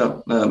sent a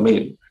letter,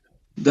 mail.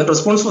 The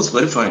response was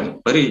very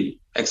fine, very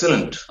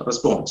excellent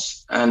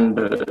response. And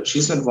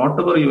she said,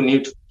 whatever you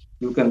need,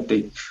 you can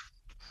take.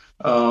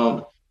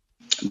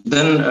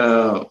 Then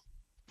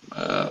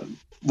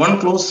one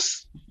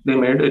clause they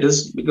made, it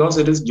is because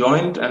it is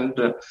joint, and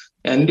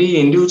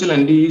individual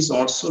NDEs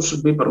also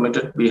should be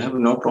permitted. We have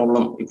no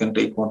problem. You can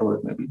take whatever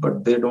it may be,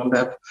 but they don't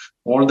have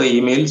all the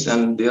emails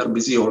and they are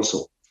busy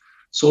also.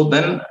 So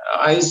then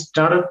I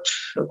started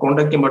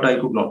contacting, but I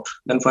could not.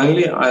 Then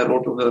finally I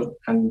wrote to her,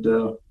 and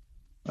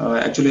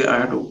actually I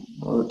had to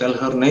tell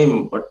her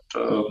name, but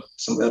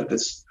somewhere it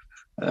is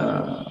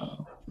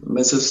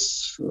Mrs.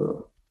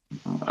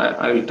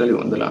 I will tell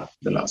you in the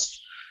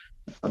last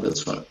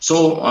this one.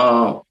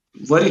 So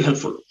very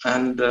helpful,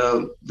 and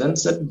then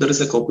said there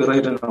is a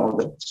copyright and all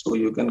that, so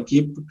you can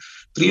keep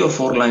 3 or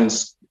 4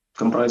 lines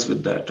comprised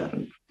with that.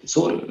 And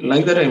so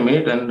like that I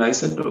made, and I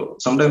said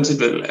sometimes it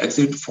will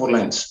exceed 4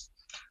 lines.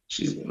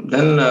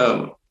 Then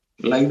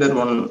like that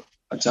one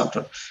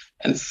chapter,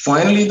 and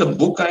finally the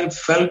book, I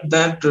felt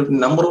that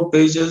number of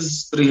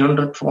pages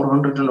 300,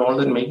 400 and all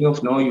that, making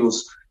of no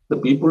use. The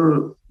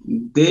people,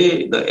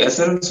 the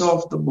essence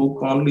of the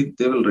book only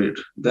they will read.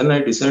 Then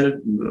I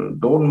decided,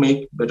 don't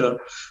make better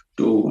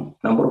to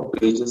number of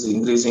pages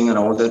increasing and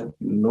all that.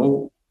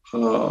 No,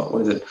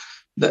 what is it?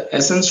 The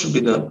essence should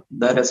be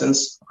that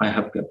essence I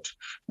have kept,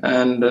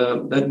 and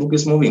that book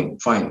is moving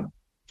fine.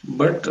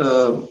 But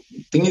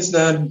thing is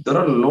that there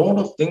are a lot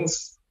of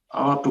things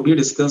to be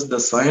discussed. The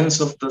science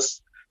of the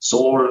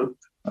soul,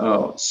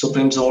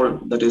 supreme soul,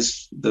 that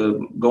is the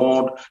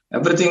God,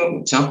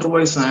 everything chapter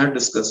wise I had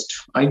discussed.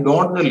 I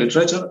got the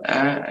literature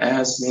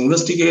as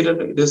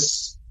investigated. It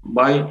is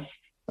by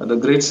the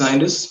great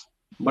scientists,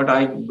 but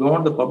I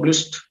got the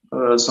published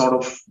sort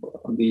of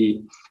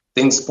the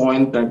things,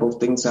 point type of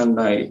things, and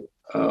I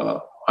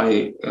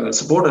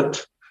supported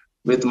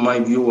with my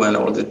view and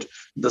all that.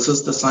 This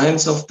is the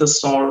science of the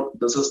soul.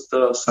 This is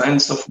the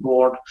science of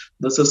God.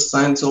 This is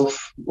science of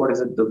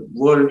the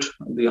world,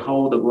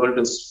 how the world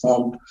is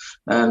formed,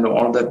 and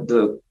all that,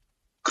 the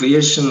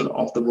creation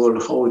of the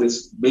world, how it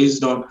is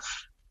based on.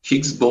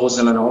 Higgs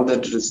boson and all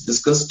that is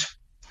discussed,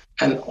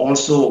 and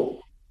also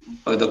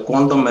the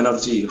quantum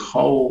energy,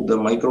 how the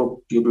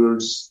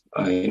microtubules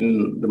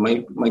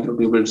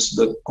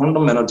the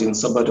quantum energy in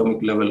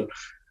subatomic level,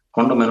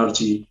 quantum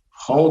energy,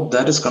 how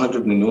that is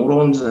connected to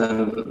neurons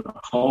and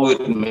how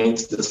it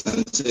makes the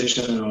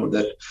sensation and all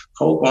that,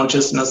 how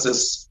consciousness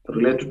is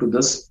related to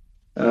this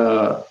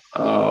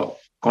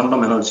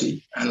quantum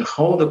energy, and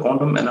how the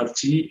quantum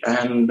energy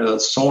and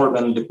soul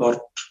when depart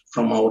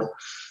from our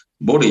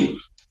body.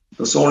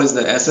 The soul is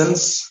the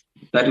essence,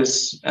 that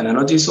is an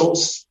energy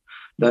source,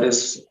 that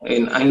is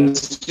in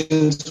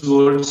Einstein's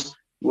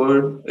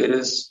word, it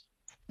is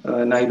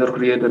neither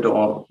created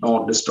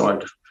nor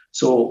destroyed.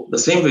 So the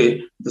same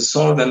way, the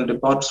soul then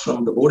departs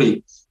from the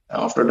body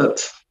after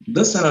death.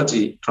 This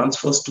energy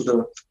transfers to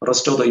the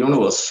rest of the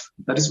universe.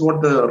 That is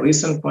what the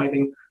recent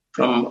finding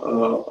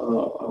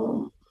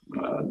from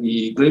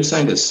the great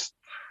scientists.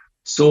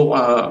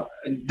 So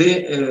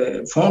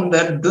they found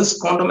that this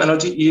quantum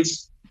energy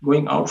is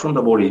going out from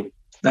the body.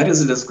 That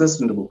is discussed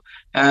in the book.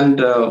 And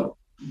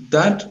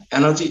that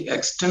energy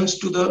extends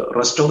to the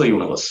rest of the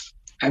universe.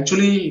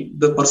 Actually,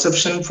 the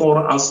perception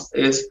for us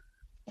is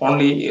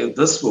only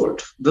this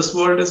world. This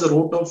world is the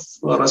root of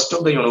the rest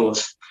of the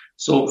universe.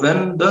 So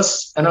when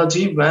this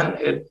energy, when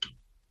it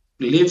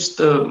leaves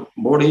the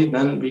body,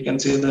 then we can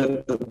say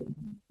that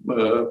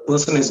the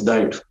person is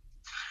died.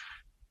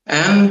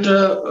 And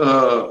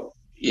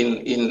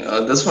in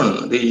this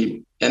one,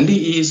 the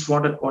NDE is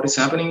what is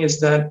happening is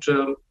that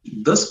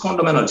this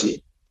quantum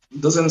energy,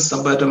 this in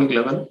subatomic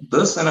level,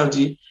 this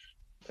energy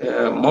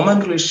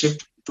momentarily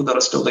shift to the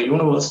rest of the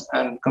universe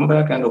and come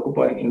back and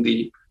occupy in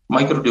the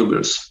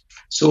microtubules.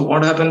 So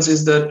what happens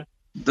is that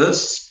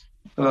this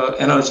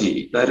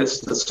energy, that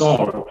is the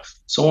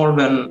soul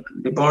when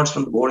departs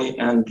from the body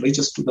and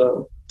reaches to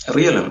the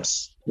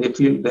realms, they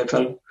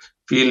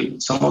feel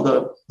some of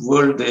the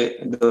world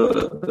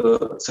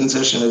the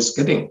sensation is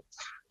getting.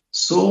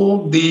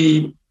 So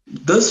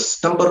this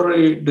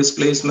temporary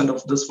displacement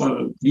of this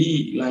one,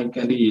 we like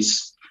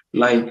NDEs,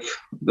 like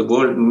the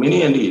world,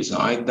 many NDEs.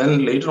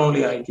 Then later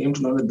only I came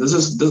to know that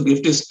this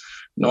gift is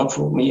not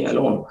for me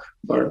alone,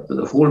 but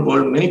the whole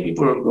world. Many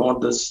people got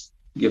this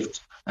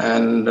gift,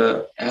 and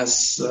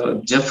as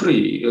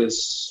Jeffrey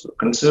is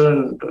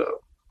concerned,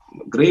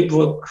 great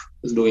work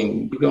is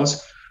doing,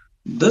 because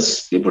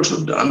this people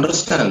should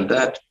understand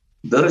that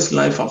there is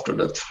life after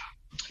death.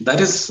 That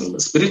is a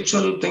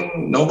spiritual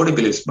thing nobody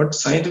believes, but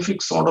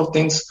scientific sort of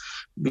things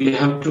we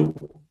have to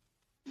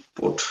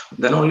put.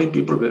 Then only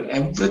people will.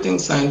 Everything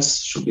science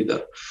should be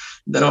there.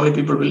 Then only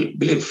people will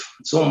believe.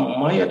 So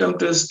my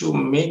attempt is to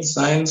make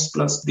science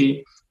plus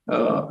the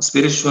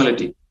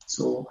spirituality.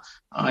 So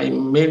I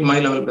made my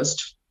level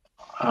best,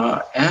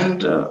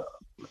 and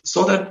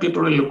so that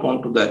people will look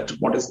on to that.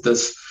 What is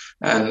this?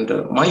 And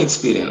my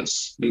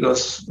experience,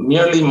 because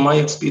merely my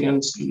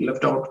experience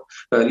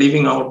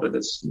leaving out, that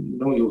is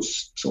no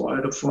use. So I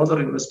had to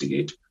further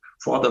investigate,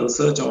 further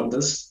research on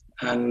this,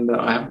 and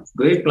I have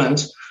great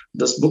plans.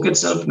 This book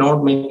itself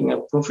not making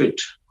a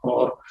profit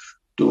or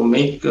to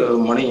make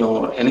money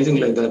or anything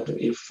like that.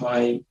 If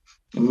I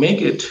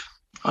make it,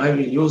 I will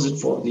use it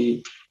for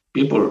the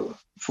people,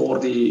 for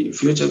the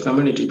future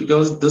community,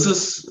 because this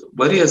is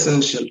very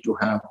essential to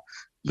have,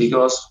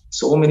 because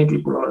so many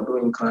people are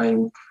doing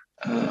crime,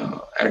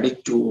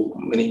 addict to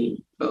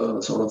many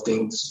sort of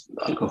things,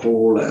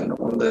 alcohol and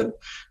all that,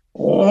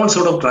 all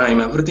sort of crime.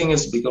 Everything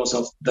is because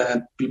of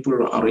that.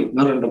 People are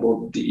ignorant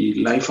about the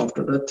life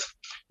after death.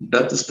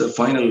 Death is the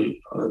final,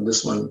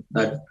 this one,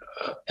 that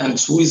and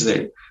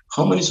suicide.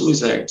 How many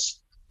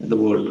suicides in the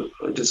world?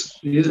 It is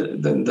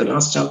the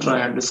last chapter I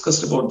had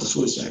discussed about the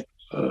suicide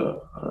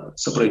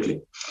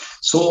separately.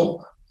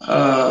 So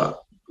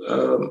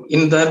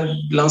in that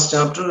last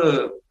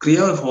chapter,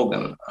 Kriya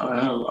Hogan,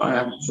 I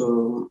have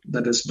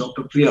that is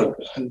Dr. Kriya,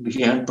 and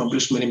he had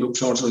published many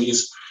books also. He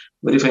is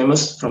very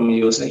famous from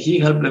USA. He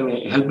helped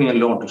me a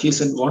lot. He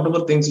said,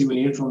 whatever things you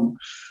need from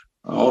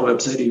our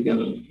website, you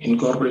can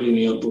incorporate in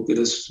your book. It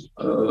is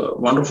a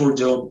wonderful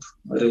job.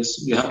 It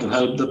is, we have to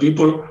help the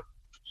people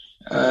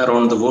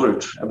around the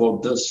world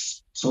about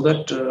this, so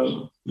that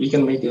we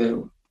can make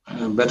a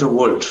better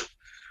world.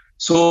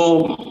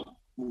 So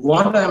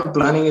what I'm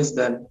planning is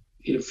that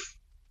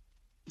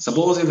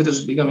suppose if it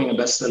is becoming a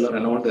bestseller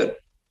and all that,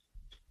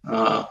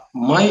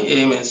 my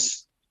aim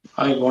is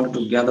I want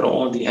to gather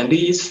all the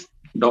NDEs,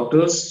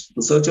 doctors,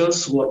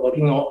 researchers who are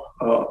working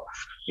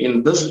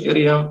in this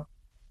area,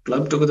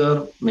 club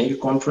together, make a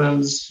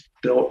conference,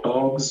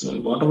 talks,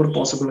 and whatever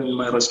possible in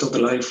my rest of the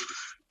life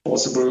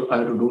possible I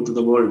have to do to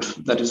the world.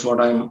 That is what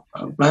I'm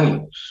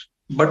planning.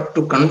 But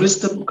to convince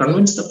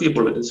the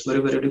people, it is very,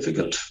 very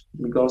difficult,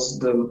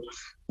 because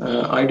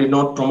I did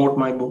not promote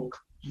my book.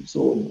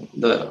 So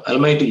the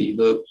Almighty,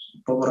 the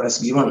power has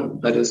given,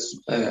 that is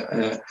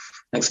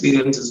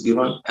experience is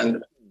given,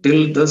 and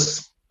till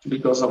this,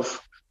 because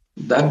of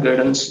that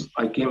guidance,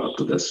 I came up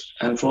to this.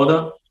 And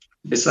further,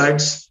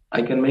 besides,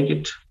 I can make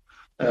it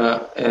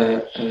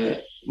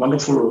a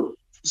wonderful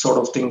sort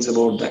of things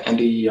about the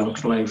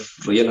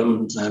anti-afterlife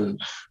realms and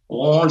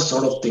all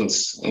sort of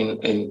things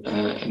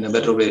in a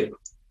better way,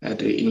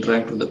 to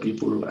interact with the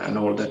people and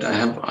all that. I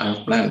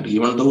have planned,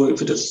 even though if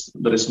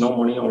there is no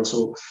money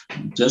also,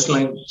 just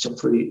like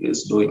Jeffrey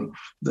is doing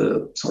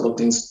the sort of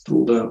things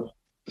through the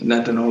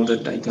net and all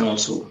that, I can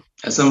also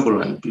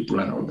assemble and people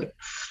and all that.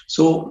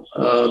 So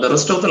the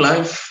rest of the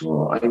life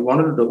I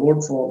wanted to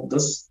devote for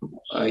this,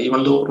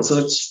 even though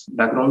research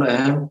background I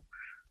have.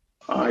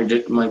 I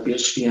did my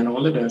PhD and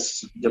all that,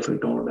 as Jeffrey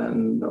told,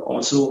 and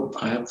also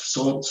I have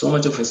so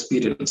much of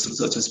experience,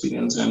 research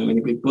experience, and many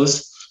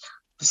papers,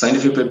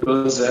 scientific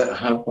papers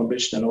have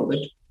published and all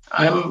that.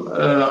 I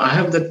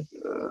have that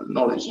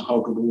knowledge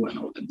how to do and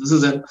all that. This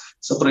is a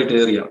separate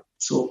area.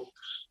 So,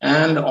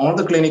 and all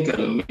the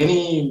clinical,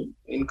 many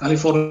in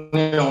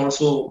California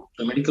also,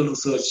 the medical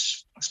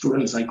research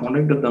students, I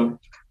contacted them,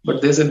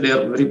 but they said they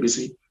are very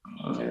busy,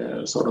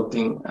 sort of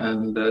thing.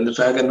 And in the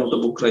fag end of the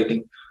book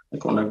writing, I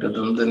contacted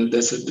them. Then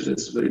they said it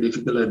is very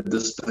difficult at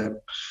this time.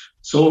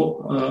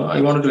 So I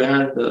wanted to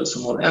add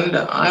some more. And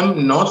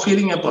I'm not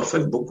feeling a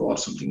perfect book or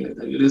something like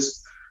that. It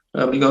is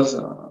because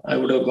I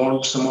would have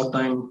gone some more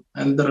time.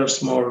 And there are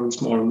small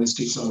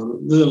mistakes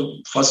on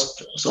the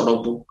first sort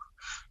of book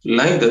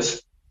like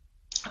this.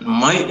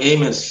 My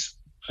aim is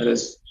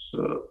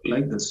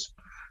like this.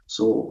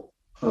 So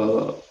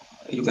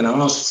you can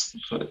ask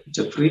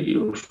Jeffrey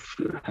if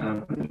you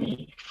have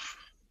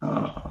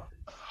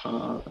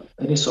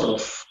any sort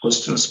of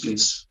questions,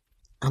 please.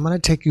 I'm going to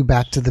take you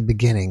back to the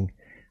beginning.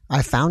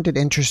 I found it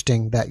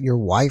interesting that your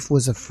wife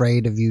was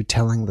afraid of you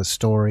telling the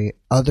story.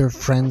 Other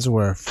friends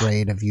were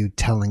afraid of you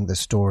telling the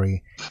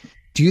story.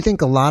 Do you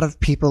think a lot of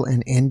people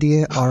in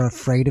India are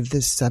afraid of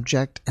this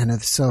subject? And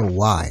if so,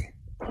 why?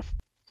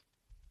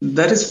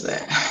 That is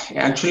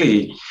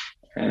actually,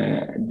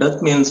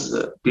 death means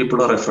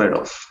people are afraid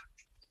of.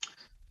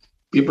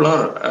 People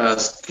are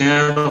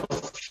scared of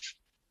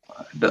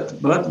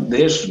death, but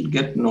they should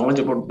get knowledge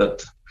about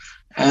death.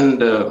 And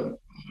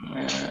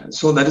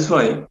so that is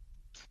why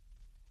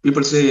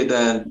people say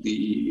that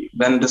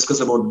when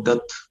discuss about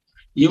death,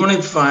 even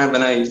if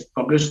when I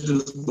published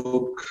this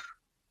book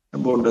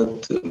about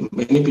death,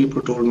 many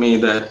people told me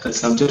that the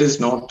subject is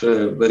not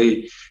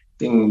very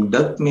thing.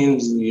 Death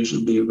means you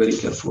should be very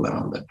careful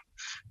around that.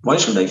 Why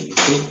should I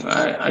think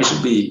I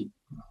should be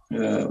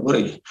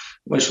worry?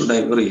 Why should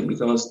I worry?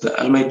 Because the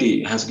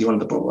Almighty has given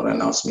the power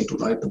and asked me to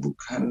write the book,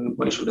 and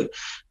why should I?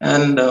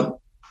 And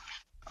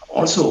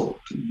also,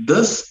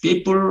 thus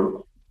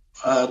people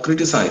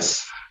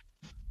criticize.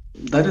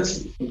 That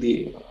is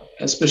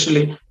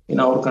especially in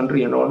our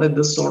country and all that,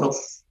 this sort of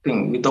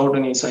thing without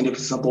any scientific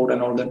support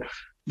and all that.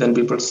 Then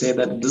people say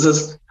that this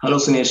is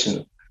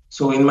hallucination.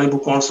 So in my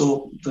book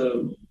also,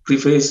 the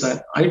preface,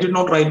 I did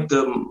not write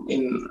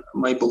in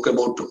my book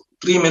about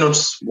 3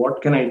 minutes.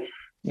 What can I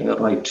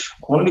write?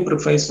 Only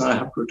preface I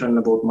have written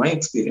about my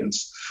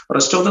experience.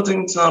 Rest of the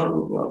things are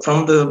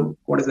from the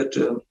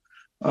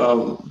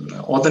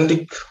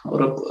authentic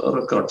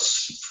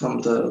records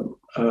from the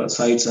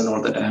sites and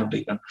all that I have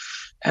taken.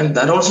 And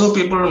that also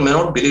people may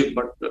not believe,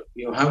 but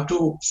you have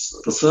to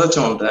research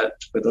on that,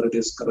 whether it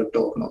is correct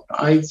or not.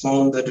 I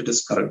found that it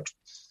is correct.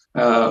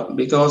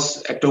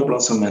 Because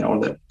ectoplasm and all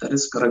that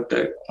is correct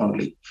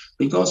only.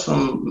 Because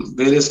from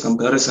various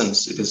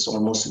comparisons, it is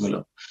almost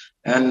similar.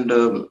 And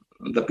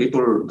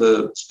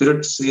the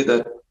spirits say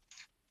that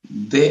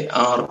they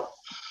are,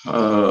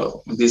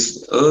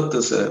 this earth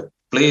is a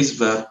place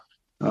where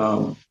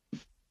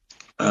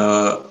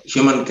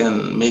human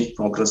can make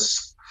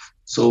progress.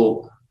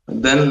 So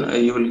then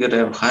you will get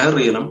a higher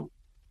realm,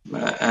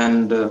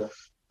 and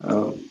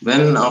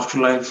when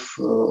afterlife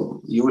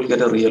you will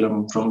get a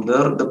realm. From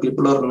there, the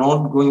people are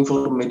not going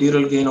for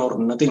material gain or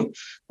nothing.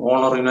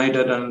 All are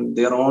united and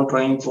they are all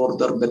trying for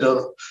their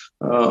better,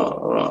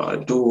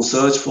 to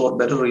search for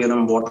better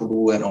realm, what to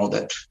do and all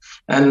that.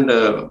 And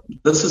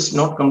this is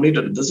not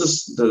completed.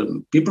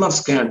 The people are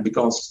scared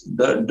because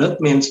the death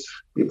means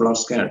people are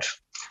scared.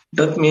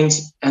 Death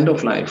means end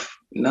of life,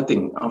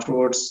 nothing.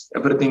 Afterwards,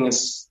 everything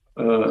is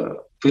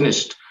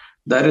finished.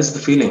 That is the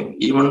feeling.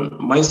 Even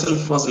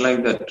myself was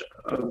like that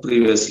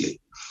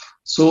previously.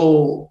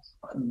 So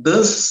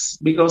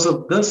because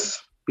of this,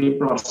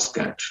 people are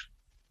scared.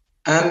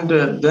 And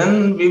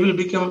then we will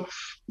become,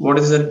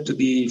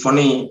 the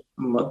funny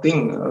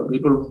thing,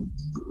 people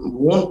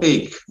won't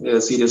take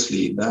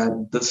seriously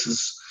that this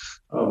is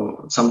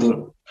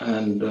something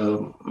and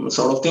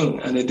sort of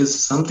thing. And it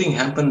is something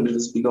happened. It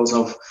is because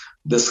of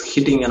this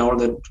hitting and all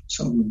that,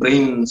 some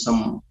brain,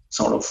 some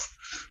sort of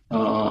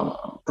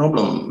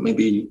problem.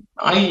 Maybe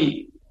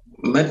I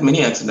met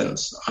many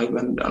accidents. I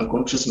went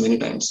unconscious many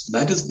times.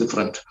 That is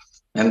different.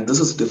 And this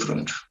is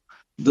different.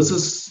 This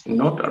is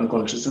not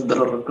unconscious.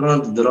 There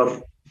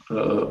are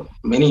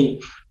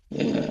many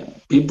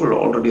people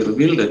already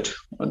revealed it.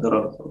 There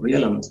are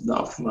realms, the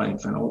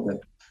afterlife and all that.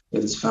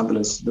 It is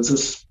fabulous. This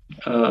is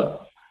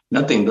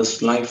nothing.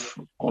 This life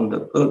on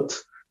the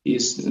earth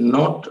is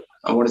not,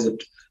 the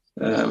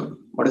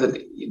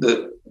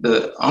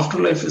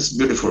afterlife is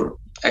beautiful.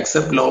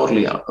 except lower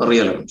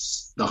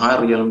realms. The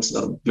higher realms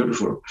are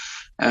beautiful.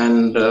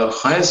 And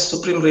highest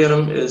supreme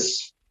realm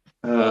is,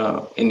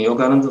 in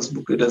Yogananda's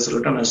book, it is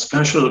written as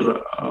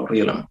casual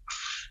realm.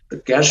 The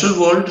casual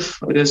world,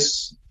 it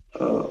is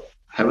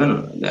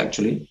heaven,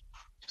 actually.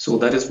 So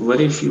that is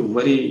very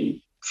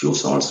few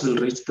souls will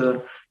reach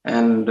there,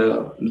 and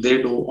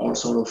they do all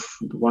sort of,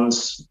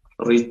 once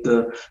reach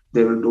there,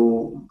 they will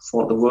do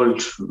for the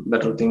world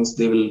better things.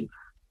 They will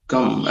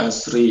come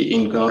as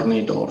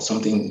reincarnate or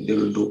something they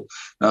will do.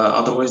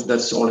 Otherwise,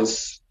 that's all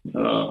is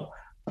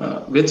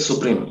with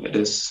Supreme. It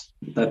is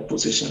that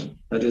position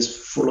that is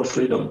full of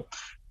freedom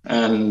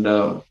and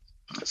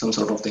some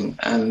sort of thing.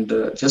 And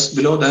just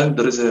below that,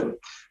 there is the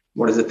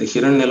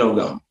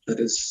Hiranyaloka, that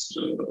is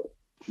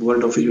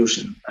world of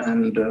illusion.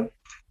 And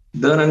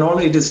there and all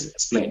it is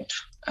explained.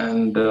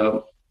 And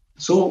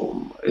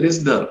so it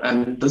is there.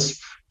 And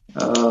this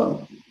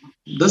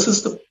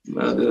is the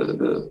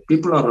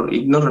people are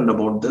ignorant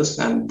about this,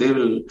 and they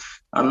will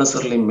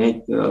unnecessarily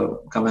make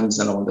comments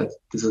and all that.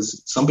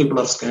 Some people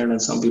are scared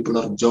and some people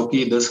are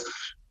joking. This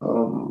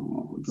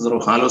sort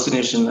of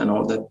hallucination and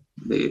all that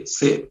they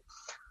say.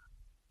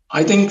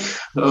 I think,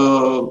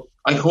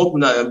 I hope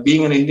that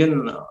being an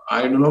Indian,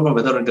 I do not know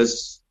whether it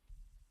is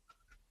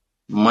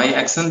my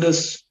accent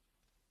is,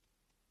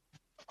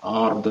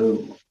 or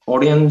the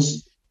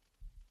audience,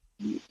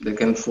 they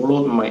can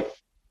follow my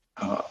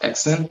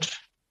accent.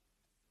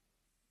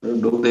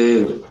 Do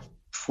they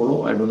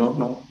follow? I do not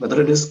know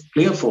whether it is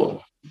clear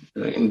for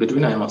in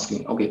between. I am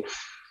asking. Okay,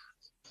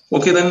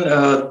 then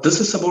this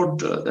is about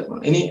that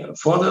one. Any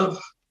further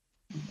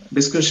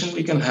discussion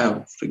we can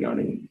have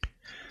regarding?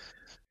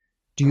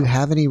 Do you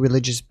have any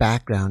religious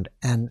background?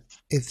 And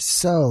if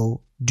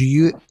so, do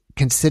you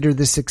consider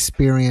this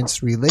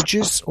experience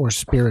religious or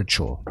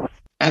spiritual?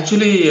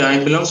 Actually,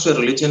 I belong to a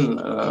religion,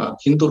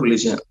 Hindu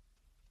religion.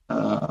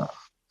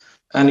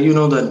 And you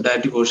know, the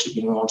deity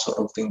worshipping, all sort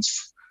of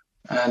things.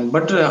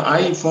 But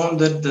I found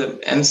that the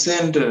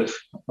ancient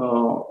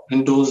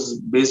Hindus,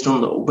 based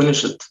on the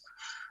Upanishad,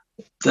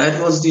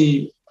 that was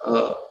they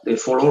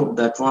followed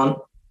that one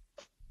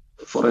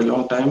for a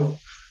long time.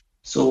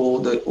 So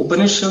the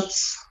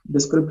Upanishad's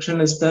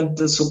description is that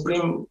the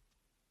supreme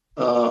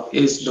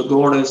is the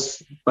God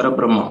is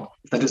Parabrahma,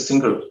 that is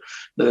single,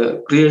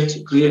 the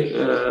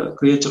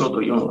creator of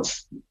the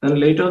universe. Then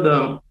later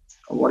the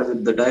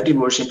deity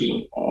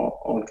worshipping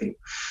all thing.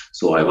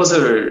 So I was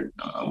I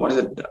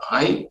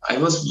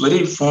was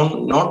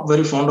not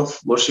very fond of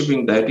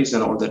worshipping deities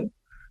and all that.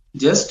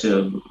 Just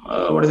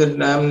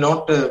I'm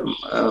not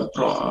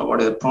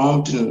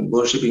prompt in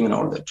worshipping and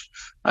all that.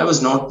 I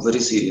was not very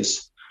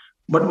serious.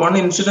 But one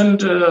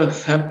incident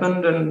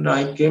happened, and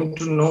I came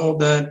to know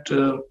that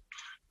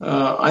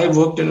I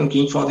worked in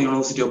King Fahd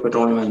University of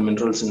Petroleum and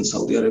Minerals in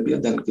Saudi Arabia,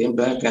 then came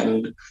back,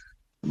 and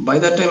by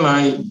that time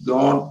I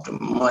got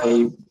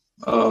my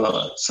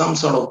some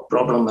sort of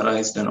problem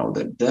arised and all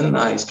that. Then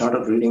I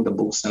started reading the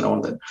books and all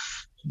that.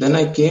 Then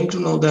I came to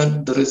know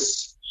that there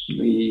is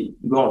the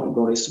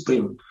God is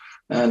supreme,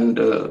 and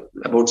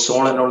about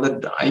soul and all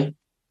that. I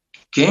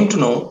came to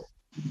know.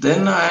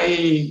 Then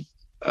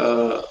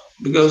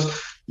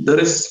because there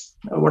is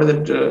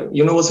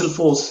universal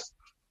force.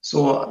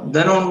 So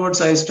then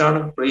onwards, I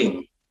started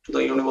praying to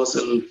the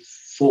universal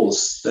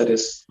force. That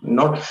is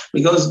not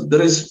because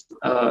there is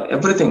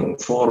everything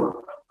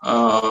for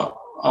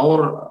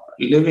our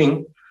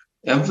living.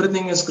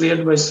 Everything is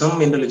created by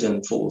some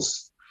intelligent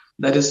force.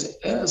 That is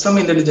some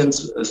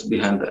intelligence is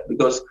behind that,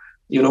 because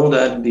you know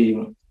that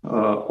the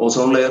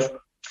ozone layer,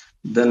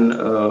 then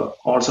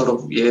all sort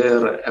of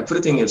air,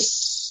 everything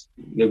is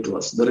gave to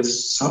us. There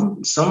is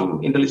some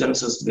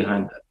intelligences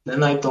behind that.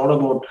 Then I thought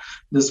about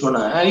this one.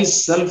 I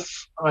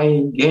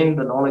gained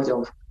the knowledge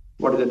of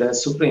what is it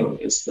as supreme.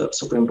 It's the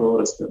supreme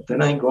power.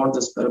 Then I got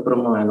this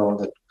Parabrahma and all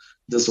that,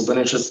 this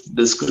Upanishad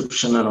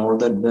description and all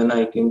that. Then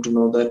I came to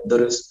know that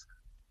there is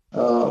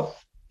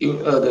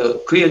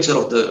the creator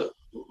of the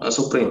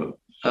supreme,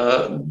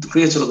 the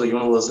creator of the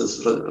universe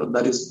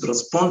that is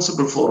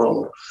responsible for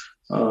our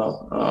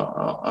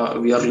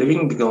we are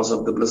living because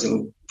of the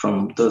blessing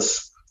from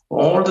this.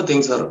 All the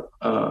things are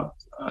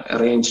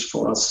arranged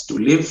for us to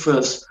live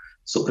as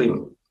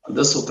supreme,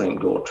 the supreme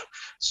God.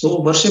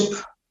 So worship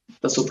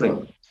the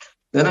supreme.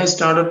 Then I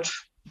started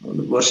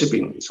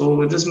worshipping.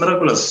 So it is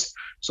miraculous.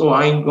 So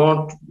I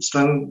got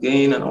strength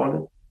gain and all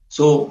that.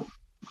 So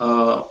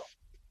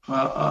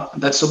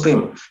that's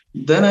supreme.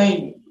 Then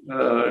I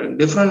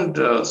different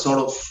sort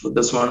of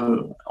this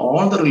one.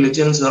 All the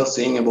religions are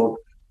saying about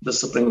the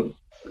supreme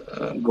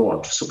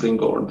God,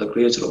 the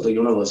creator of the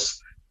universe.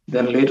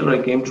 Then later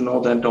I came to know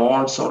that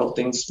all sort of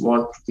things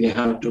what we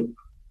have to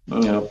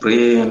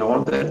pray and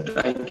all that,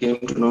 I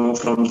came to know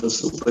from the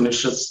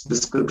Upanishad's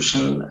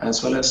description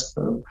as well as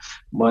the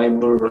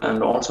Bible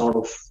and all sort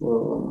of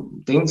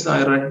things.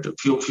 I read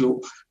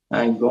few.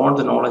 I got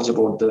the knowledge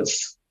about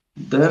this.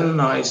 Then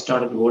I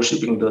started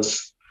worshipping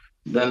this.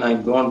 Then I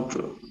got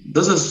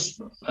this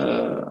is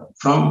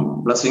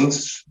from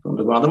blessings from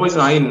the God. Otherwise,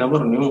 I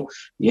never knew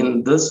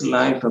in this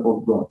life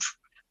about God.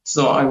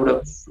 So I would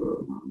have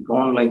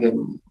gone like a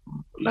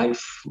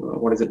life,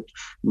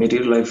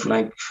 material life.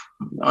 Like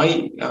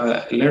I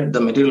led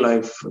the material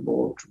life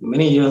about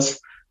many years.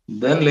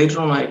 Then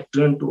later on, I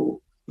turned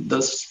to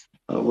this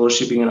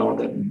worshipping and all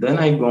that. Then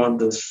I got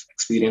this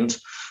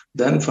experience.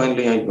 Then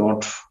finally, I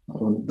got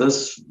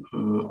this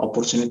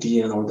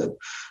opportunity and all that.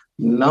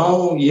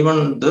 Now,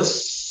 even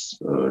this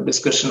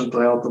discussion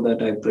prior to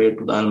that, I prayed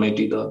to the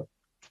Almighty, the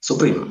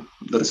Supreme.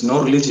 There is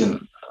no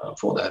religion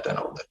for that and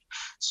all that.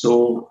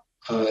 So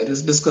it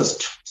is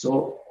discussed.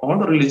 So all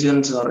the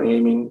religions are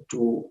aiming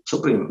to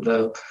Supreme,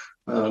 the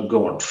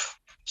God.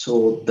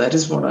 So that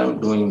is what I'm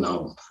doing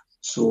now.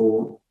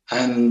 So,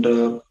 and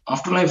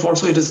afterlife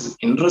also, it is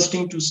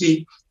interesting to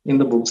see in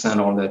the books and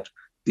all that.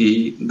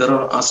 There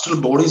are astral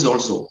bodies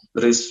also.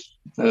 There is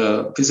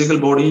physical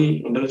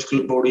body,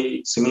 intellectual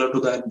body. Similar to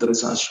that, there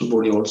is astral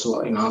body also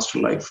in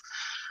astral life,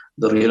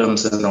 the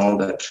realms and all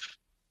that.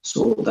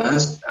 So the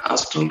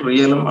astral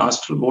realm,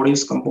 astral body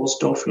is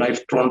composed of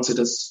life trons. It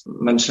is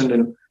mentioned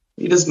in.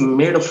 It is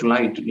made of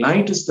light.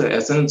 Light is the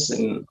essence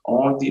in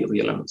all the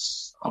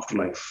realms.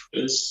 Afterlife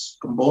is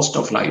composed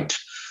of light.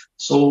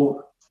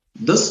 So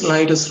this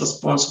light is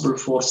responsible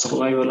for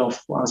survival of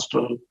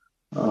astral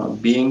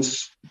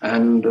beings,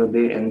 and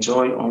they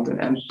enjoy all that.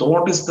 And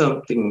thought is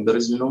the thing. There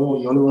is no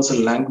universal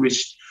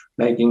language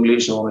like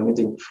English or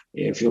anything.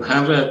 If you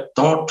have a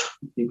thought,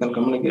 you can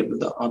communicate with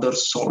the other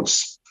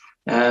souls,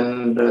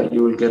 and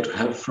you will get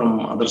help from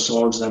other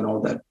souls and all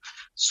that.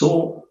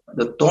 So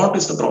the thought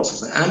is the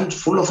process, and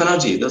full of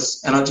energy.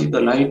 This energy,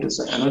 the light, is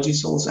an energy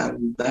source,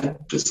 and that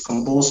is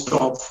composed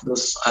of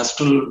this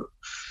astral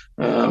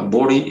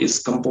body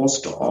is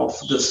composed of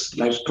this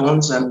life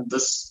trons, and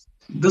this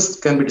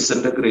can be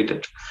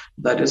disintegrated.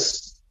 That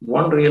is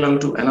one realm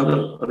to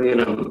another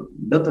realm.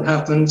 Death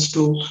happens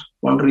to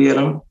one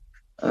realm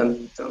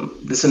and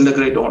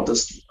disintegrate all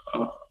this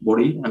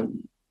body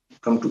and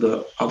come to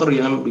the other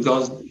realm,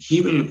 because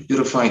he will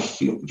purify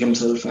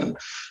himself and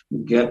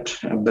get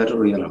a better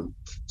realm.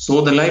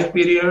 So the life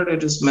period,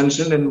 it is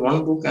mentioned in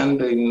one book, and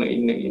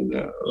in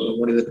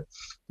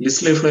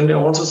Leslie Flint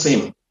also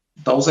same,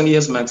 1,000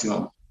 years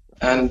maximum,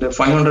 and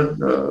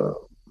 500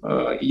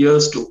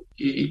 years to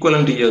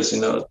equivalent years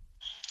in Earth.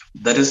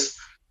 That is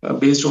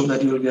based on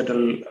that you will get a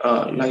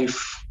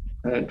life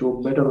to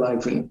a better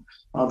life in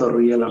other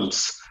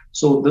realms.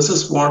 So this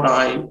is what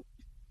I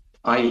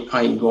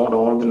got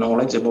all the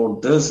knowledge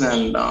about this,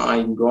 and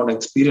I got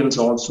experience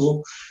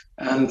also,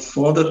 and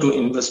further to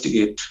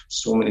investigate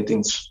so many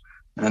things.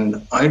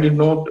 And I did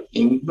not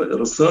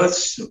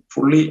research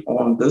fully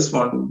on this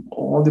one.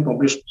 All the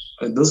published,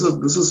 this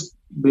is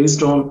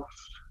based on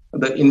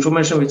the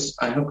information which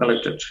I have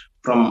collected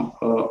from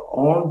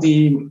all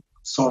the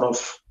sort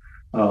of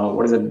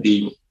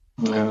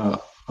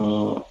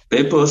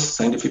papers,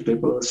 scientific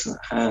papers,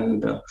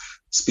 and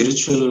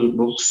spiritual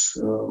books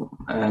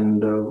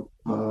and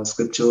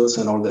scriptures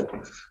and all that.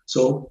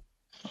 So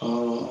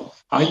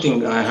I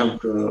think I have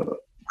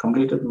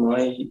completed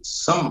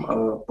some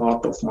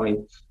part of my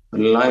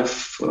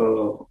life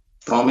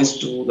promise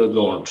to the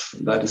God.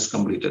 That is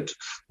completed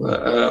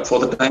for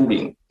the time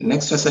being.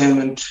 Next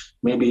assignment,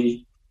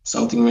 maybe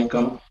something may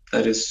come.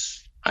 That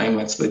is, I am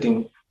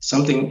expecting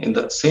something in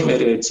the same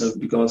area itself,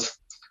 because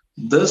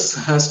this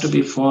has to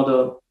be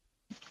further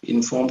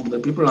informed to the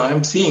people I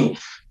am seeing.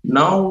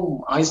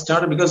 Now I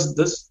started, because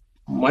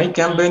my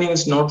campaigning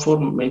is not for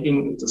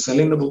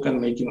selling the book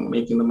and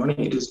making the money.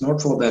 It is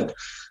not for that.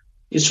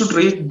 It should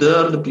reach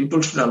there. The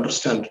people should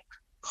understand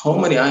how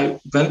many. I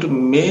went to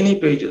many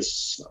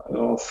pages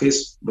of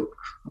Facebook.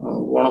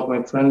 One of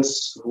my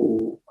friends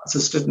who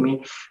assisted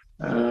me,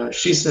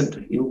 she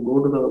said, you go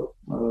to the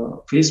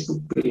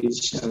Facebook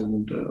page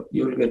and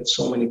you will get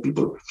so many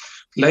people.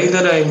 Like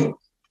that,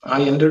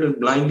 I entered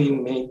blindly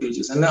in many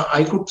pages, and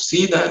I could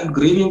see that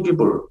grieving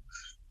people.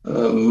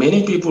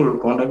 Many people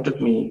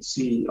contacted me.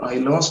 See, I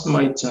lost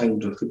my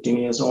child, 15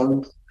 years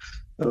old,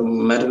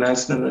 met an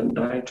accident and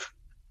died.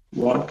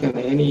 What can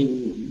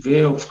any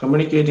way of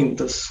communicating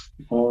this?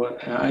 Or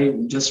I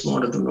just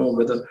wanted to know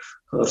whether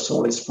her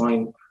soul is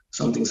fine,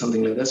 something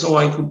like that. So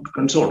I could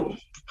console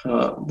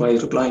by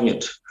replying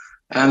it.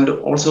 And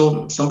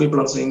also, some people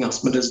are saying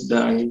husband has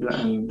died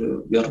and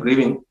we are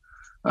grieving.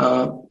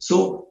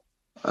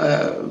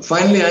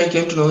 Finally, I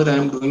came to know that I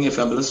am doing a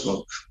fabulous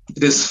work.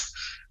 It is.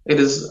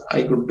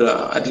 I could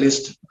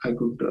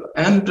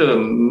and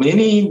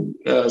many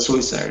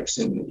suicides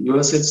in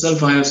US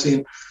itself. I have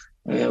seen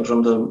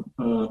from the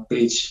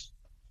page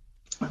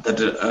that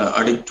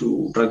addict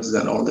to drugs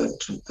and all that,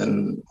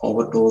 then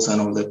overdose and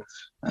all that,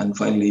 and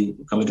finally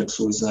committed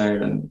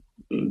suicide and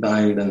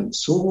died, and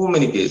so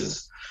many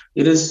cases.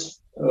 It is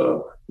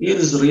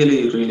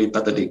really, really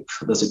pathetic,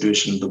 the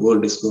situation the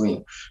world is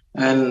going.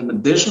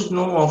 And they should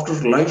know after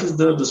life is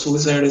the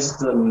suicide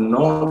is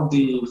not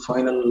the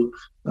final,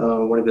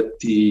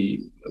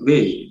 the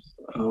way.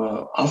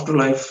 After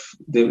life,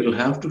 they will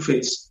have to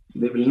face,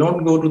 they will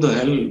not go to the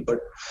hell, but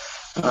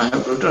I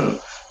have written.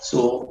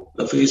 So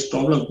the face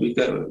problem,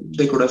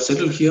 they could have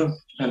settled here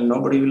and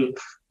nobody will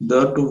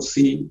there to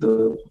see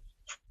the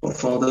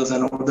fathers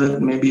and all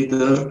that may be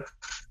there.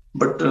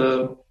 But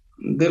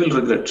they will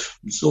regret.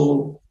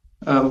 So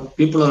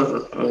people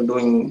are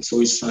doing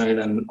suicide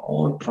and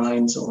all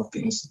kinds of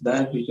things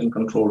that we can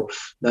control,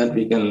 that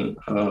we can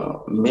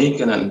make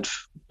an end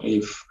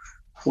if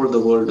whole the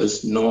world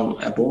is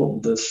known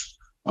about this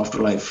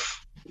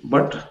afterlife.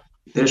 But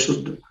they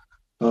should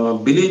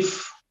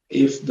believe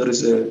if there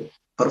is a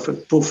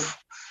perfect proof,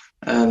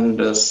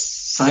 and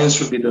science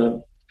should be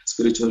the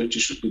spirituality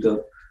should be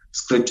the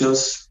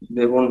scriptures.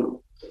 They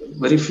won't.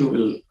 Very few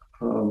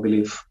will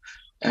believe,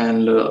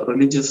 and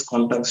religious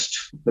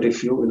context, very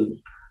few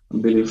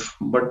will believe.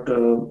 But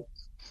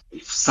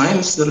if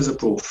science, there is a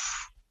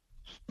proof.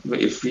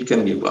 If we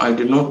can give, I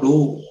did not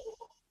do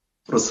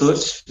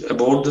research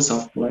about this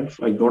afterlife.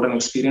 I got an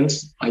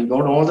experience. I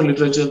got all the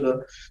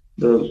literature,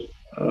 the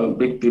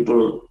big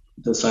people,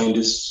 the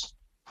scientists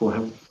who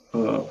have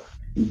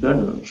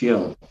done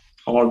here,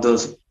 all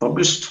the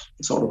published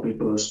sort of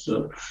papers,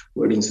 the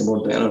writings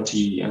about the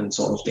energy and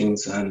sort of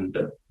things, and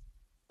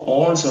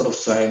all sort of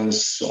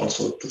science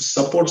also to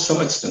support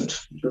some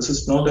extent. This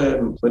is not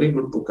a very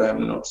good book, I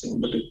am not saying,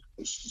 but it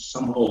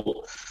somehow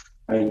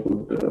I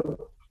could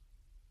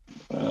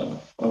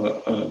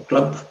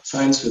club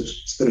science with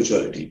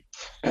spirituality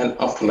and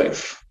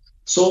afterlife.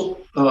 So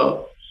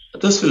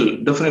this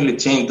will definitely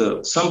change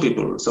some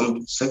people,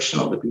 some section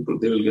of the people,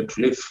 they will get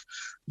relief.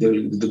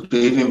 The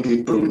grieving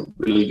people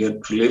will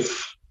get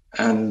relief,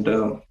 and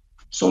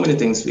so many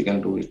things we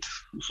can do it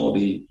for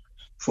the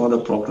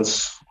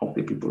progress of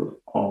the people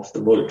of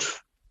the world.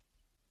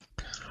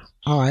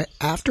 All right.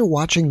 After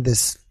watching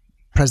this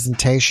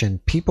presentation,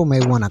 people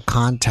may want to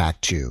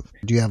contact you.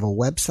 Do you have a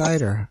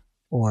website,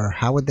 or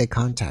how would they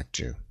contact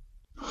you?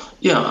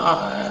 Yeah,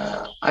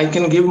 I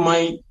can give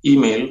my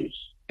email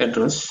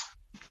address,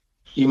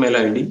 email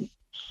ID.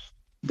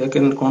 They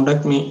can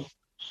contact me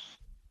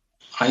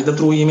either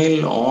through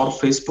email or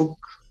Facebook,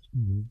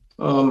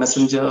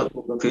 Messenger,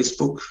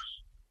 Facebook.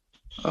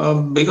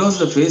 Because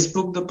the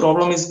Facebook, the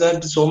problem is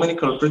that so many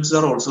culprits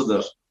are also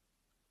there.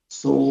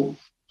 So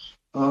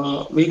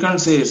we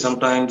can't say,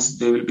 sometimes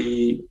there will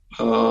be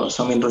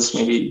some interest,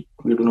 maybe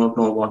we do not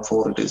know what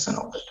for it is and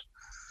all that.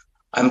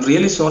 I'm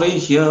really sorry,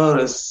 here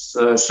is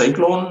a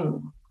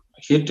cyclone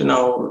hit in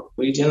our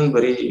region,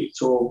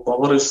 so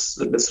power is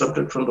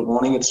disrupted from the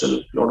morning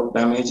itself, a lot of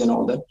damage and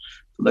all that.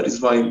 So that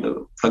is why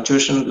the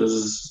fluctuation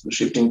is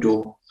shifting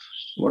to,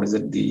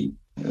 the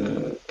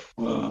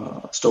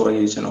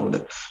storage and all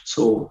that.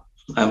 So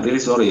I'm really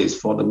sorry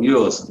for the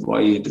viewers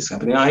why it is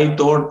happening. I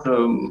thought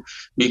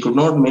we could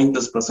not make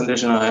this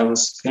presentation. I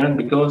was scared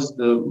because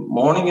the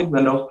morning it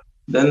went off.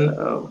 Then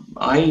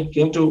I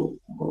came to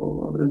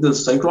the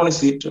cyclone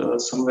is hit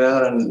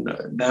somewhere, and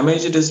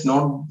damage it is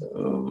not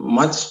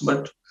much,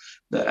 but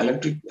the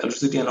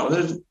electricity and all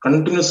that,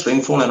 continuous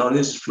rainfall and all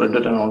this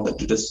flooded and all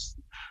that. It is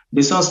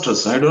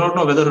disastrous. I do not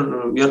know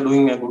whether we are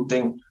doing a good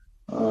thing.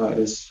 It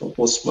is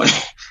opposed by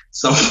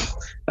some.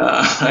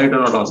 I do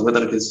not know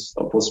whether it is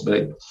opposed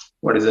by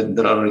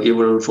there are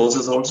evil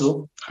forces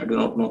also. I do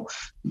not know.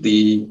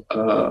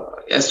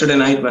 Yesterday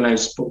night when I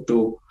spoke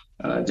to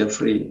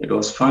Jeffrey, it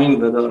was fine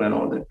weather and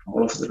all that.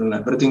 All of a sudden,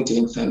 everything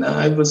changed, and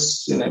I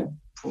was in a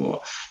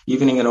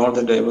evening and all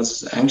that. I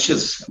was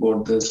anxious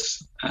about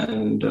this,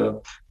 and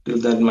till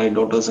then, my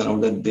daughters and all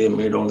that, they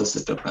made all the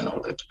setup and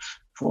all that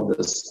for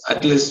this.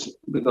 At least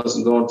because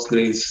God's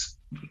grace,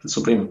 the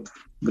supreme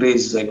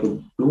grace, I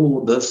could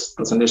do this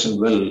presentation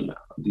well.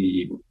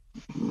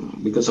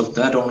 Because of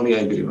that only,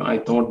 I believe. I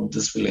thought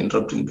this will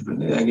interrupt.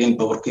 Again,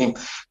 power came.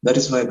 That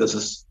is why this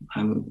is.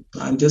 I'm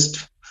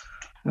just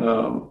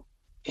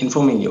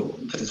informing you.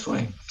 That is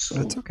why. So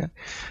that's okay.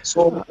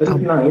 So it is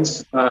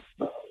nice.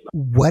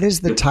 What is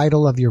the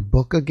title of your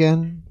book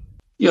again?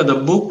 Yeah, the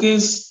book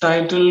is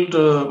titled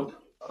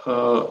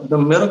 "The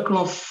Miracle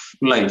of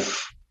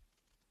Life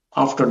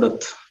After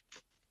Death: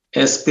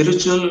 A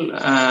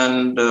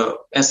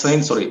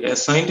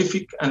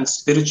Scientific and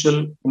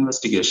Spiritual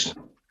Investigation."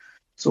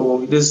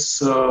 So it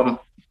is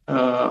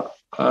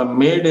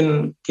made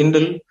in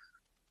Kindle,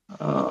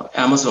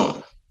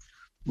 Amazon.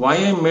 Why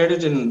I made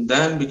it in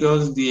that?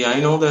 Because I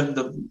know that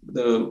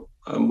the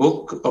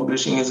book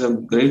publishing is a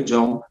great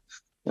job.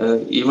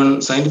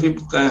 Even scientific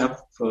book I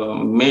have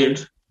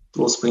made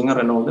through Springer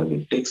and all that.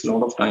 It takes a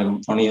lot of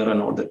time, 1 year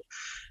and all that.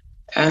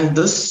 And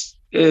this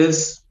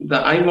is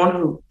I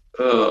want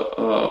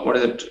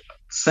to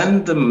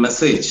send the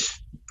message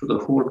to the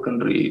whole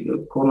country, the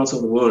corners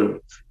of the world.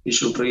 We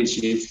should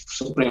reach if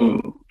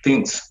supreme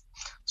things.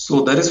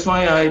 So that is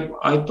why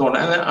I thought,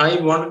 and I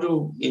wanted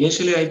to,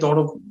 initially I thought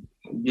of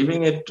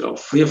giving it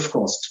free of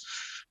cost.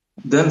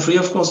 Then free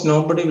of cost,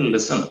 nobody will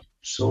listen.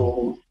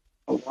 So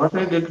what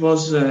I did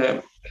was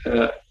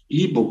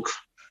ebook.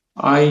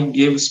 I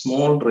gave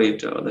small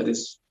rate, that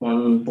is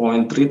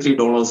 $1.33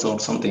 or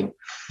something,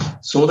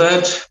 so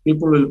that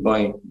people will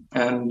buy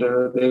and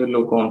they will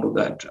look on to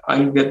that.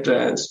 I'll get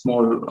a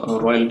small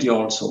royalty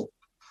also.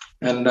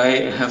 And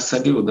I have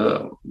said you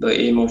the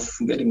aim of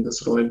getting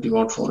this royalty,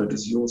 what for it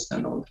is used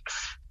and all that.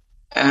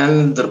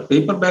 And the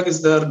paperback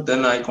is there.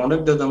 Then I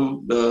contacted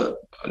them. The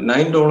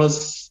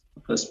 $9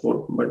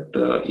 sport. But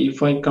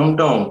if I come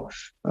down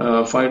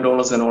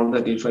 $5 and all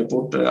that, if I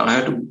put, I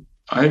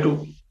had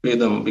to pay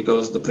them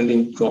because the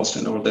printing cost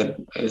and all that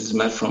is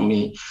met from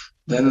me.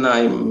 Then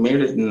I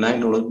made it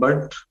 $9.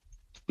 But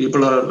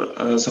people are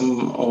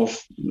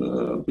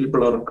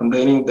people are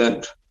complaining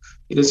that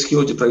it is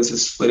huge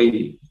prices,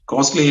 very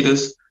costly it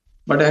is.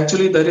 But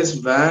actually, there is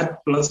VAT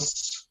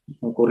plus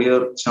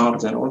courier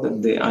charge and all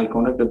that. I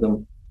contacted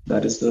them.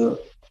 That is the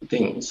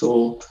thing.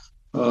 So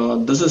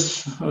this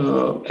is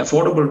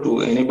affordable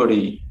to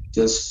anybody.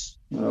 Just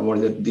what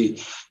is it? The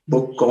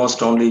book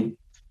cost only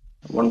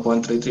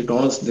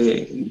 $1.33.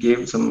 They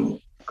gave some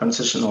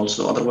concession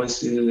also.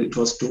 Otherwise, it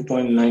was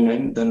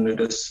 $2.99. Then it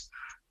has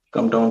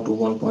come down to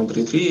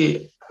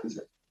 $1.33.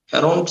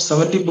 Around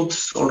 70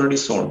 books already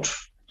sold.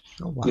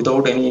 Oh, wow.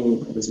 Without any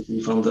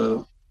publicity from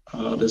the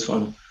this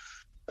one.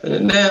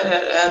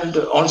 And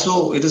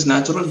also, it is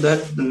natural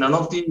that none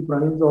of the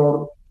friends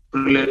or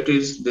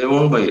relatives, they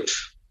won't buy it.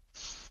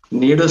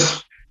 Neither,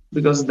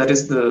 because that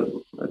is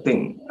the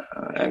thing.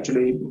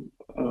 Actually,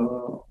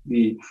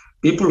 the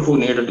people who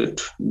needed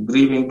it,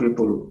 grieving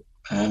people,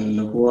 and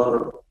who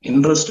are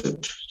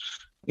interested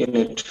in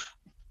it,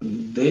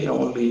 they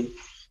only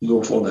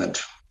go for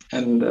that.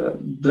 And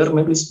there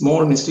may be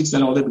small mistakes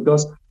and all that,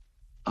 because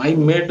I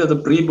made the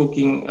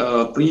pre-booking,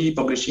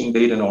 pre-publishing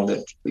date and all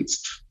that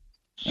fixed.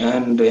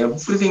 And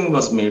everything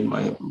was made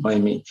by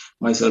me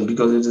myself,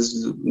 because it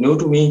is new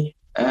to me.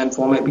 And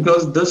for me,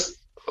 because this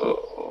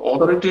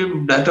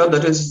authoritative data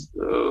that is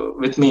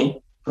with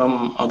me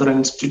from other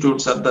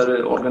institutes,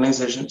 other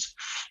organizations,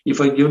 if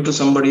I give to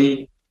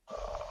somebody,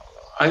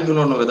 I do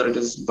not know whether it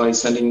is by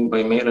sending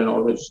by mail and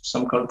all that.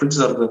 Some culprits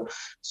are there,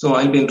 so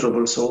I'll be in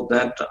trouble. So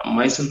that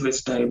myself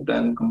is typed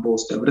and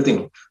composed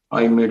everything.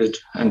 I made it,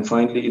 and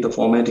finally the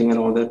formatting and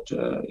all that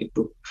it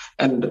took.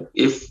 And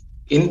if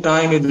in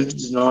time it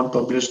is not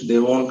published, they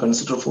won't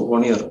consider for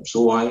 1 year.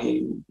 So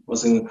I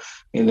was in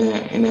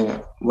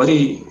a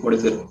very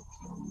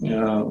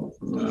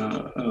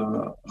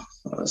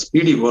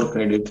speedy work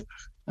I did,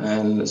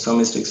 and some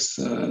mistakes,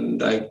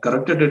 and I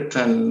corrected it.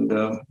 And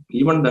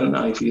even then,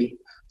 I feel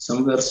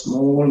somewhere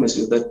small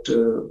mistake that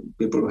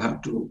people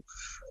have to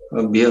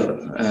bear,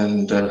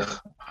 and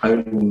I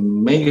will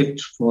make it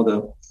for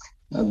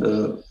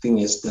the thing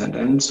is that.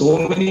 And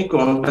so many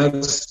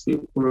contacts,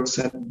 people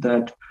said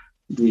that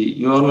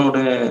you are not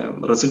a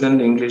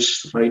resident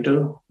English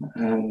writer,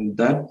 and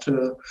that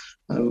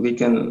we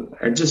can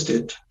adjust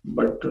it,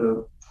 but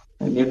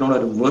I need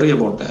not worry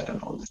about that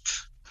and all that.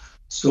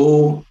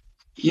 So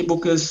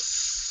ebook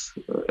is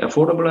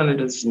affordable, and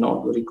it is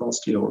not very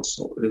costly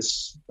also. It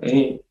is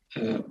any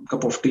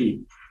cup of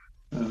tea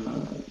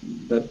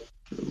that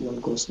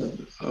won't cost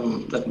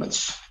that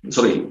much.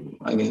 Sorry,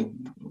 I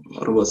mean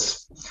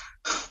reverse.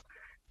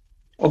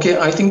 Okay,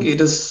 I think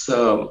it is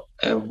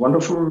a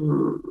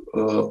wonderful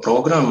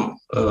program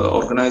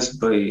organized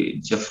by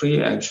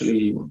Jeffrey.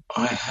 Actually,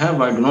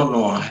 I do not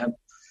know, I have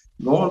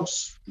got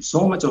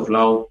so much of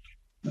love,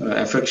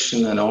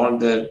 affection and all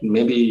that,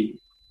 maybe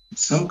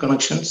some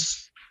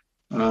connections.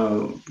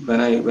 When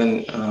I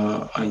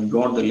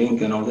got the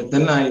link and all that,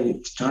 then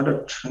I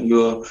started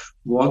your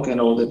work and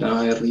all that.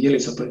 I really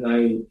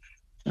surprised.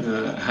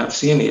 I have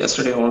seen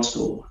yesterday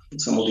also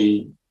some of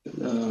the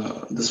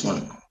this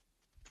one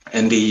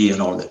NDE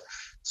and all that.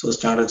 So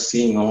started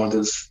seeing all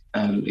this,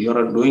 and you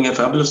are doing a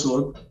fabulous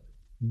work,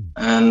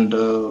 and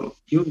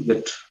you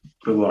get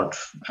reward.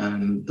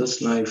 And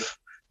this life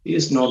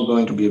is not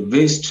going to be a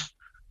waste.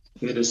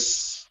 It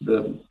is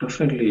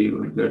definitely you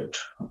will get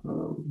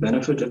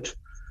benefited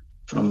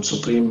from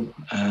Supreme,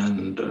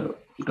 and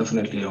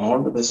definitely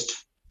all the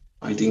best.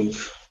 I think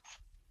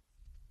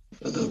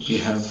that we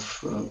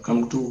have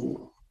come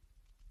to,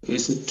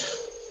 is it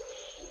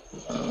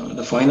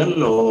the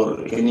final,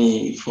 or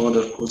any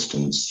further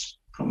questions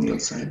from your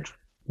side?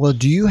 Well,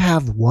 do you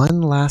have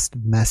one last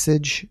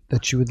message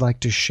that you would like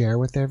to share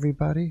with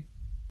everybody?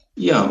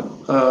 Yeah,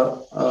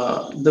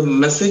 the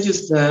message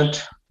is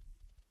that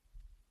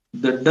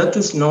the death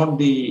is not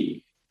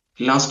the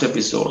last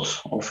episode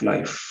of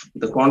life.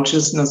 The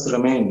consciousness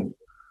remains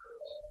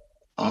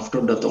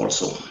after death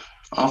also.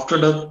 After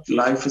death,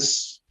 life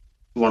is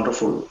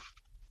wonderful.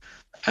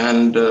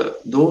 And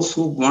those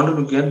who wanted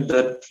to get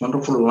that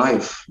wonderful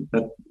life,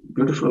 that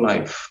beautiful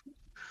life,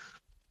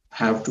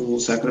 have to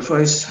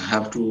sacrifice,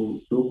 have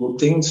to do good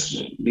things,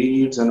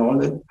 deeds and all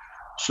that.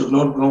 Should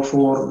not go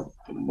for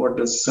what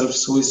is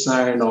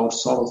self-suicide or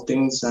sort of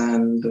things.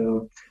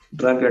 And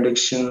drug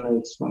addiction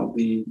is one of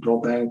the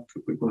drawback.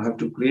 People have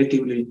to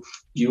creatively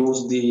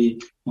use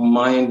the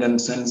mind and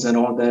sense and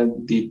all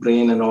that, the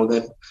brain and all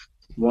that.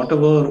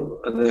 Whatever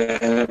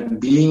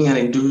being an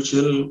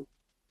individual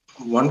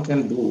one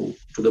can do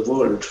to the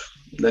world,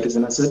 that is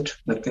an asset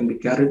that can be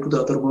carried to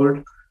the other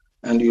world,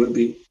 and you will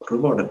be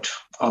rewarded.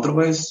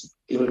 Otherwise,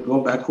 you will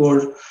go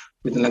backward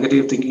with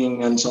negative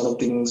thinking and sort of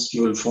things.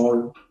 You will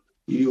fall.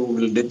 You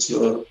will ditch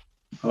your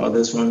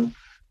this one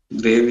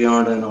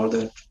graveyard and all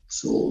that.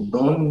 So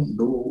don't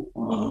do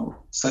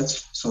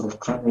such sort of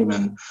crime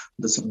and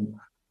this one.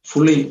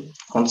 fully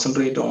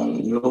concentrate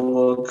on your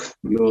work,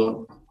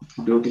 your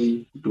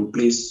duty to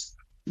please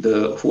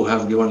the who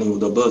have given you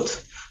the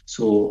birth.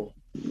 So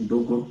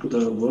do good to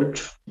the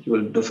world. You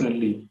will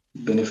definitely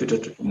benefit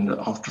it in the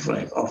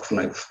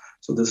afterlife.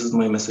 So this is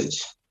my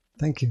message.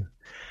 Thank you.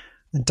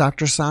 And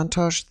Dr.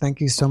 Santosh,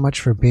 thank you so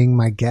much for being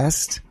my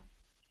guest.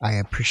 I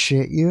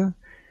appreciate you,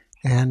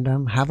 and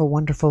have a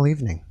wonderful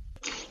evening.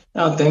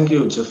 Thank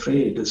you,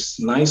 Jeffrey. It is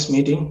nice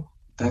meeting.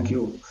 Thank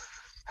you.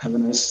 Have a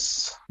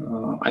nice,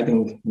 I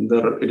think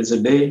it is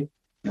a day.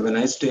 Have a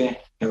nice day.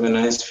 Have a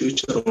nice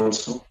future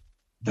also.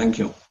 Thank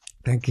you.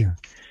 Thank you.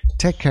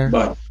 Take care.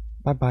 Bye.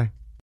 Bye-bye.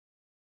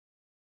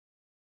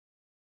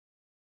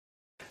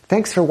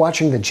 Thanks for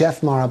watching the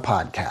Jeff Mara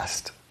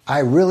podcast. I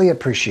really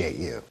appreciate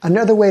you.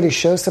 Another way to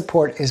show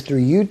support is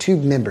through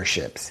YouTube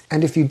memberships.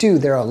 And if you do,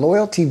 there are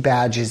loyalty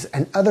badges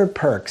and other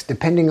perks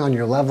depending on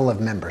your level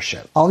of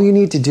membership. All you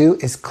need to do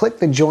is click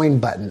the join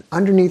button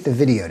underneath the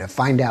video to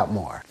find out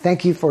more.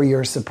 Thank you for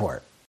your support.